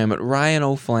Instagram at Ryan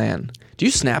O'Flan. Do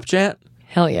you Snapchat?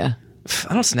 Hell yeah.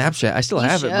 I don't Snapchat. I still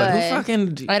have it, but who should.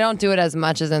 fucking... I don't do it as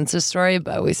much as Insta story,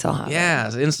 but we still have it. Yeah,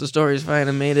 Insta stories fine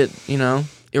and made it,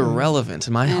 irrelevant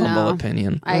in my humble know.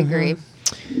 opinion. I agree.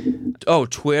 Oh,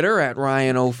 Twitter at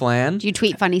Ryan O'Flan. Do you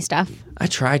tweet funny stuff? I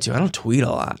try to. I don't tweet a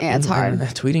lot. Yeah, it's hard.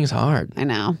 Tweeting is hard. I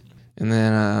know. And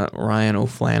then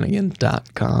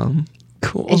RyanO'Flanagan.com.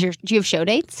 Cool. Do you have show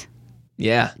dates?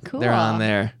 Yeah, they're on Cool.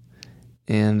 there.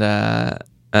 And yeah,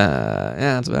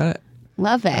 that's about it.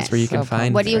 Love it. That's where you can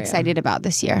find What are me. you excited about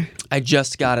this year? I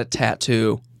just got a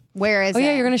tattoo. Where is Oh it?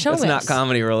 yeah, you're gonna show That's us. not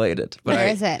comedy related. But Where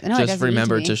I is it? No, it just doesn't need to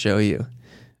remembered be. to show you.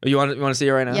 You want to see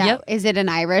it right now? Yeah. Yep. Is it an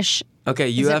Irish? Okay,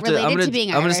 you Is it have to. related I'm gonna. to being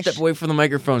I'm gonna Irish? step away from the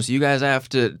microphone, so you guys have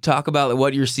to talk about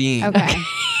what you're seeing. Okay.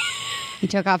 He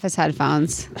took off his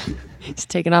headphones. He's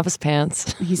taking off his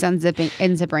pants. He's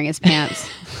unzipping his pants.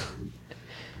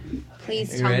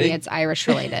 Please You tell ready? me it's Irish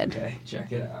related. Okay,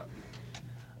 check it out.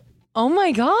 Oh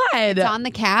my god. It's on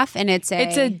the calf, and it's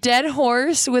a dead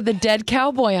horse with a dead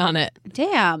cowboy on it.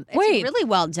 damn. It's Wait. really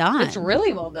well done. It's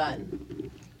really well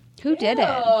done. Who did it?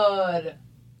 Good.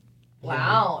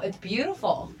 Wow, it's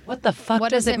beautiful. What the fuck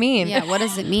does it mean? Yeah, what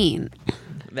does it mean?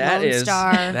 That Lone is.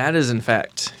 Star. That is in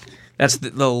fact. That's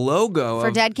the logo For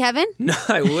of. Dead Kevin? No,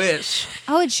 I wish.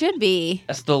 Oh, it should be.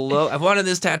 That's the logo. I've wanted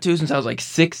this tattoo since I was like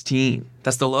 16.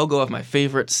 That's the logo of my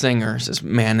favorite singer. It's this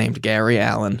man named Gary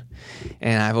Allen,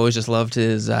 and I've always just loved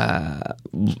his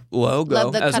logo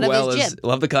Love the as cut of well his as jib.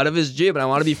 love the cut of his jib, and I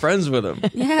want to be friends with him,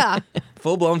 Yeah.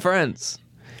 full blown friends.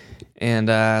 And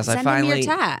as Send I finally, him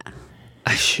your tat.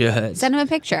 I should Send him a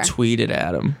picture. tweet it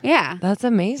at him. Yeah. That's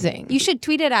amazing. You should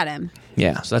tweet it at him.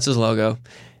 Yeah, so that's his logo.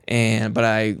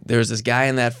 There was this guy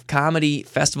in that comedy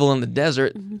festival in the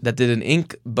desert that did an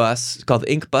ink bus called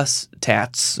Ink Bus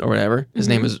Tats or whatever. His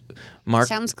name is Mark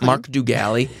Sounds clean. Mark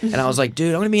Dugali, and I was like,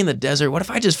 dude, I'm gonna be in the desert. What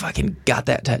if I just fucking got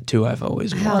that tattoo I've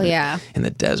always wanted? Hell yeah. In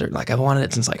the desert, like I've wanted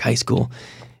it since like high school.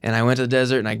 And I went to the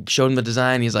desert and I showed him the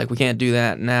design. He's like, we can't do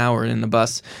that now. We're in the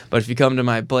bus. But if you come to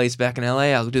my place back in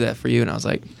LA, I'll do that for you. And I was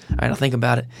like, all right, I'll think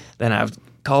about it. Then I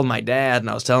called my dad and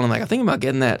I was telling him, like, I'm thinking about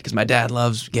getting that because my dad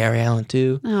loves Gary Allen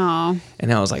too. Oh.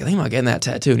 And I was like, I think about getting that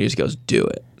tattoo. And he just goes, do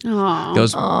it. Aw.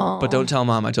 Goes, but don't tell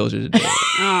mom I told you to do it.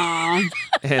 Aw.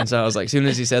 And so I was like, as soon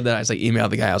as he said that, I was like, emailed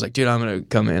the guy. I was like, dude, I'm going to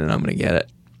come in and I'm going to get it.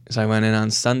 So I went in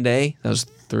on Sunday. That was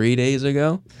 3 days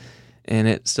ago. And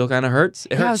it still kind of hurts.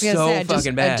 It hurts so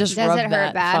fucking bad. Does it hurt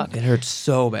bad? It hurts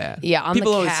so bad. Yeah, on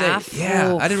People the always calf. say,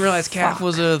 yeah, I didn't realize calf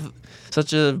was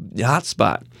such a hot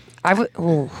spot.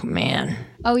 Oh, man.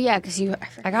 Oh, yeah, because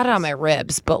I got it on my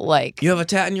ribs, but like, You have a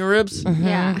tat in your ribs?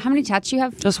 Yeah. How many tats do you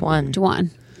have? just one. Just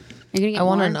one. Are you gonna get I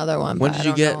want more? another one. When but did I you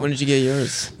don't get? know. When did you get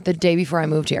yours? The day before I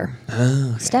moved here.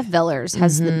 Steph Villers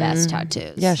has the best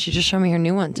tattoos. Yeah, she just showed me her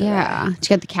new one today. Yeah. She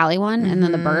got the Cali one and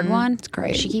then the bird one. It's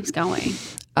great. She keeps going.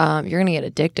 You're gonna get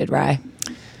addicted, Rye.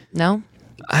 No?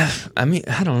 I mean,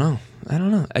 I don't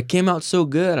know. It came out so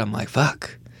good. I'm like,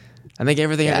 fuck. I think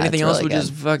anything it's else really would good.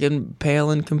 just fucking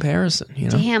pale in comparison, you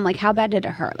know? Damn, like how bad did it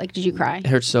hurt? Like, did you cry? It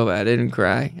hurt so bad. I didn't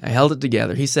cry. I held it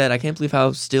together. He said, I can't believe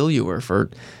how still you were for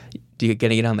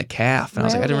getting it on the calf. And I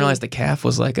was like, I didn't realize the calf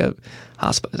was like a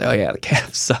hospital. Oh, yeah, the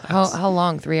calf sucks. How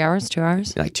long? 3 hours? 2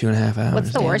 hours? Like 2.5 hours.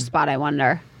 What's the worst spot, I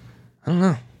wonder? I don't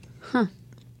know.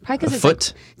 Probably because A it's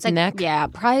foot? like, it's like Neck? Yeah,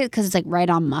 probably because it's like right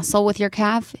on muscle with your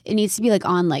calf. It needs to be like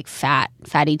on like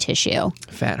fatty tissue.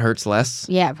 Fat hurts less.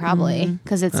 Yeah, probably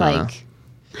because it's like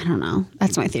I don't know.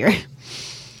 That's my theory.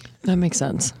 That makes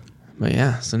sense. But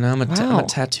yeah, so now I'm a Wow.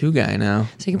 tattoo guy now.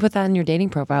 So you can put that in your dating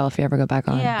profile if you ever go back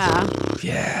on. Yeah,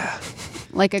 Yeah.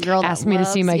 like a girl that Asked me to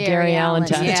see loves my Gary Allen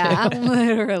tattoo. Yeah,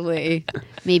 literally.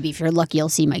 Maybe if you're lucky, you'll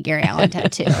see my Gary Allen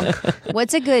tattoo.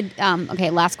 What's a good?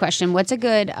 Okay, last question. What's a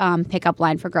good pickup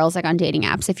line for girls like on dating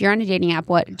apps? If you're on a dating app,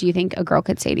 what do you think a girl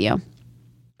could say to you?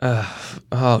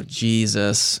 Oh,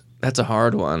 Jesus. That's a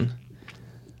hard one.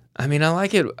 I mean, I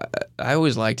like it. I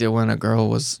always liked it when a girl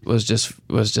was just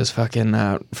fucking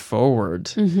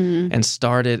forward and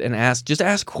started and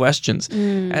ask questions.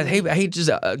 I hate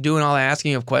just doing all the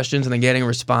asking of questions and then getting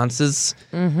responses,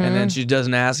 and then she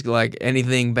doesn't ask like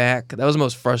anything back. That was the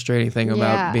most frustrating thing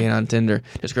about Yeah. being on Tinder.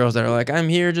 Just girls that are like, I'm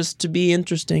here just to be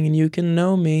interesting and you can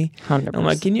know me. 100%. I'm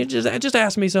like, can you just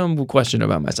ask me some question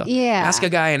about myself? Yeah. Ask a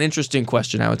guy an interesting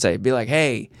question. I would say, be like,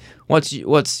 hey,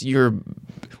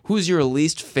 who's your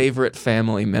least favorite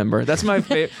family member? That's my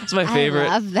favorite. That's my favorite.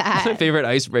 I love that. That's my favorite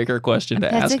icebreaker question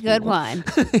to ask. That's a good people. one.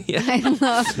 Yeah, I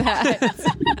love that.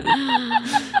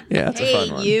 yeah, that's a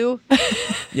fun one. you.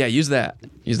 Yeah, use that.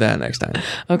 Use that next time.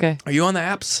 Okay. Are you on the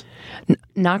apps?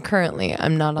 Not currently.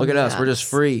 I'm not on Look at the us. We're just apps.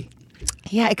 free.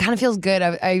 Yeah, it kind of feels good.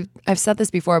 I've said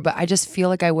this before, but I just feel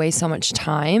like I waste so much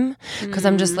time because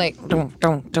I'm just like, don't.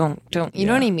 You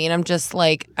know what I mean? I'm just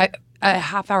like, a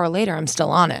half hour later, I'm still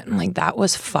on it. I'm like, that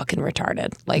was fucking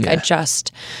retarded. Like,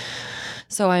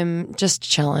 so I'm just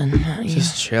chilling.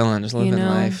 Just chilling, just living know?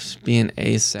 life, just being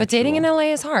asexual. But dating in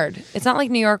LA is hard. It's not like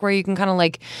New York where you can kind of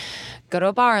like go to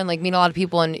a bar and like meet a lot of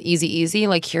people and easy.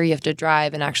 Like here, you have to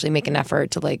drive and actually make an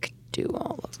effort to like do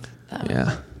all of that.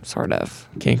 Yeah, Sort of.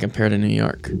 can't compare to New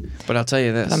York. But I'll tell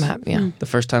you this. I'm happy. Yeah. The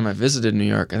first time I visited New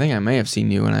York, I think I may have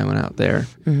seen you when I went out there.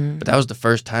 But that was the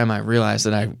first time I realized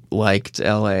that I liked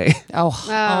LA.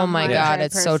 Oh my God,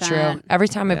 it's so true. 100%. Every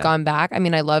time I've gone back, I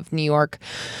mean, I love New York,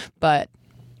 but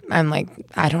I'm like,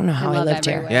 I don't know how I love lived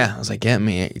here. everywhere. Yeah, I was like, get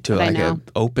me to I like know. an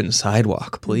open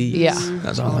sidewalk, please. Yeah.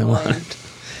 That's all I want.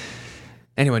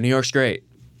 Anyway, New York's great.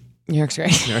 New York's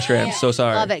great. New York's great. I'm so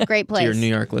sorry. Love it. Great To your place. New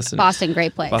York listeners. Boston,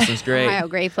 great place. Boston's great. Ohio,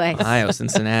 great place. Ohio,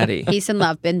 Cincinnati. Peace and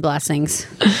love. Been blessings.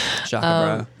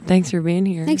 Shaka bro. Thanks for being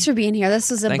here. Thanks for being here.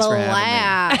 This was a Thanks for having me.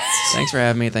 blast. Thanks for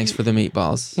having me. Thanks for the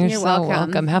meatballs. You're You're so welcome.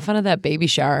 welcome. Have fun at that baby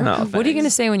shower. No, What are you thanks. going to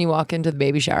say when you walk into the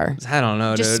baby shower? I don't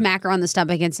know, Just dude. smack her on the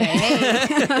stomach and say,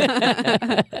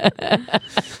 hey.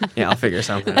 Yeah, I'll figure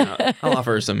something out. I'll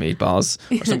offer her some meatballs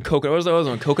or some coconut. What was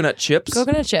those? Coconut chips?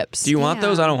 Coconut chips. Do you want Yeah.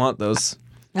 those? I don't want those.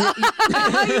 You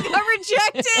got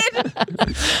rejected.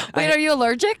 Wait, are you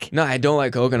allergic? No, I don't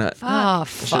like coconut. Oh, I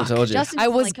should have fuck. told you. Justin I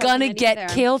doesn't was like gonna coconut get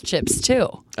either. kale chips too.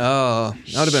 Oh, that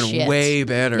would have been Shit. way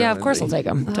better. Yeah, of course I'll take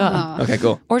them. Duh. Okay,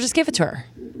 cool. Or just give it to her.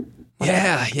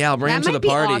 Yeah, I'll bring That them to might the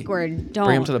party. be awkward. Don't.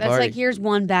 Bring 'em to the That's party. like, here's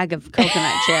one bag of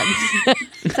coconut chips.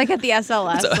 It's like at the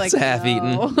SLS. It's like, half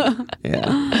no. eaten.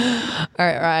 Yeah. All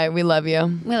right. We love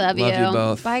you. We love you. Love you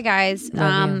both. Bye, guys.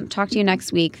 Love you. Talk to you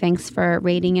next week. Thanks for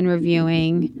rating and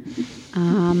reviewing.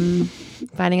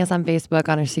 Finding us on Facebook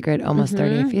on our secret Almost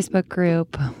 30 Facebook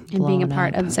group. And being a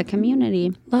part of the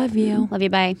community. Love you. Love you.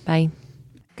 Bye. Bye.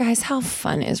 Guys, how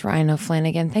fun is Ryan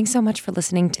O'Flanagan? Thanks so much for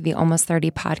listening to the Almost 30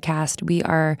 podcast. We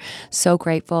are so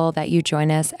grateful that you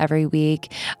join us every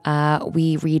week.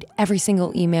 We read every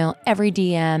single email, every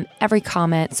DM, every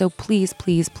comment. So please,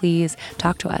 please, please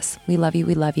talk to us. We love you.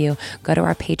 We love you. Go to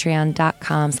our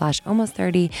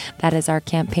patreon.com/almost30. That is our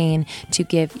campaign to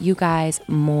give you guys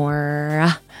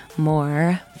more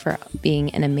for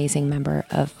being an amazing member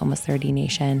of Almost 30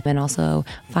 Nation. And also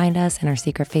find us in our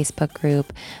secret Facebook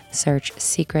group. Search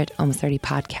Secret Almost 30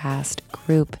 Podcast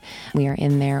group. We are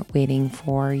in there waiting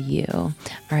for you. All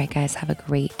right, guys, have a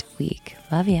great week.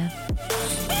 Love ya.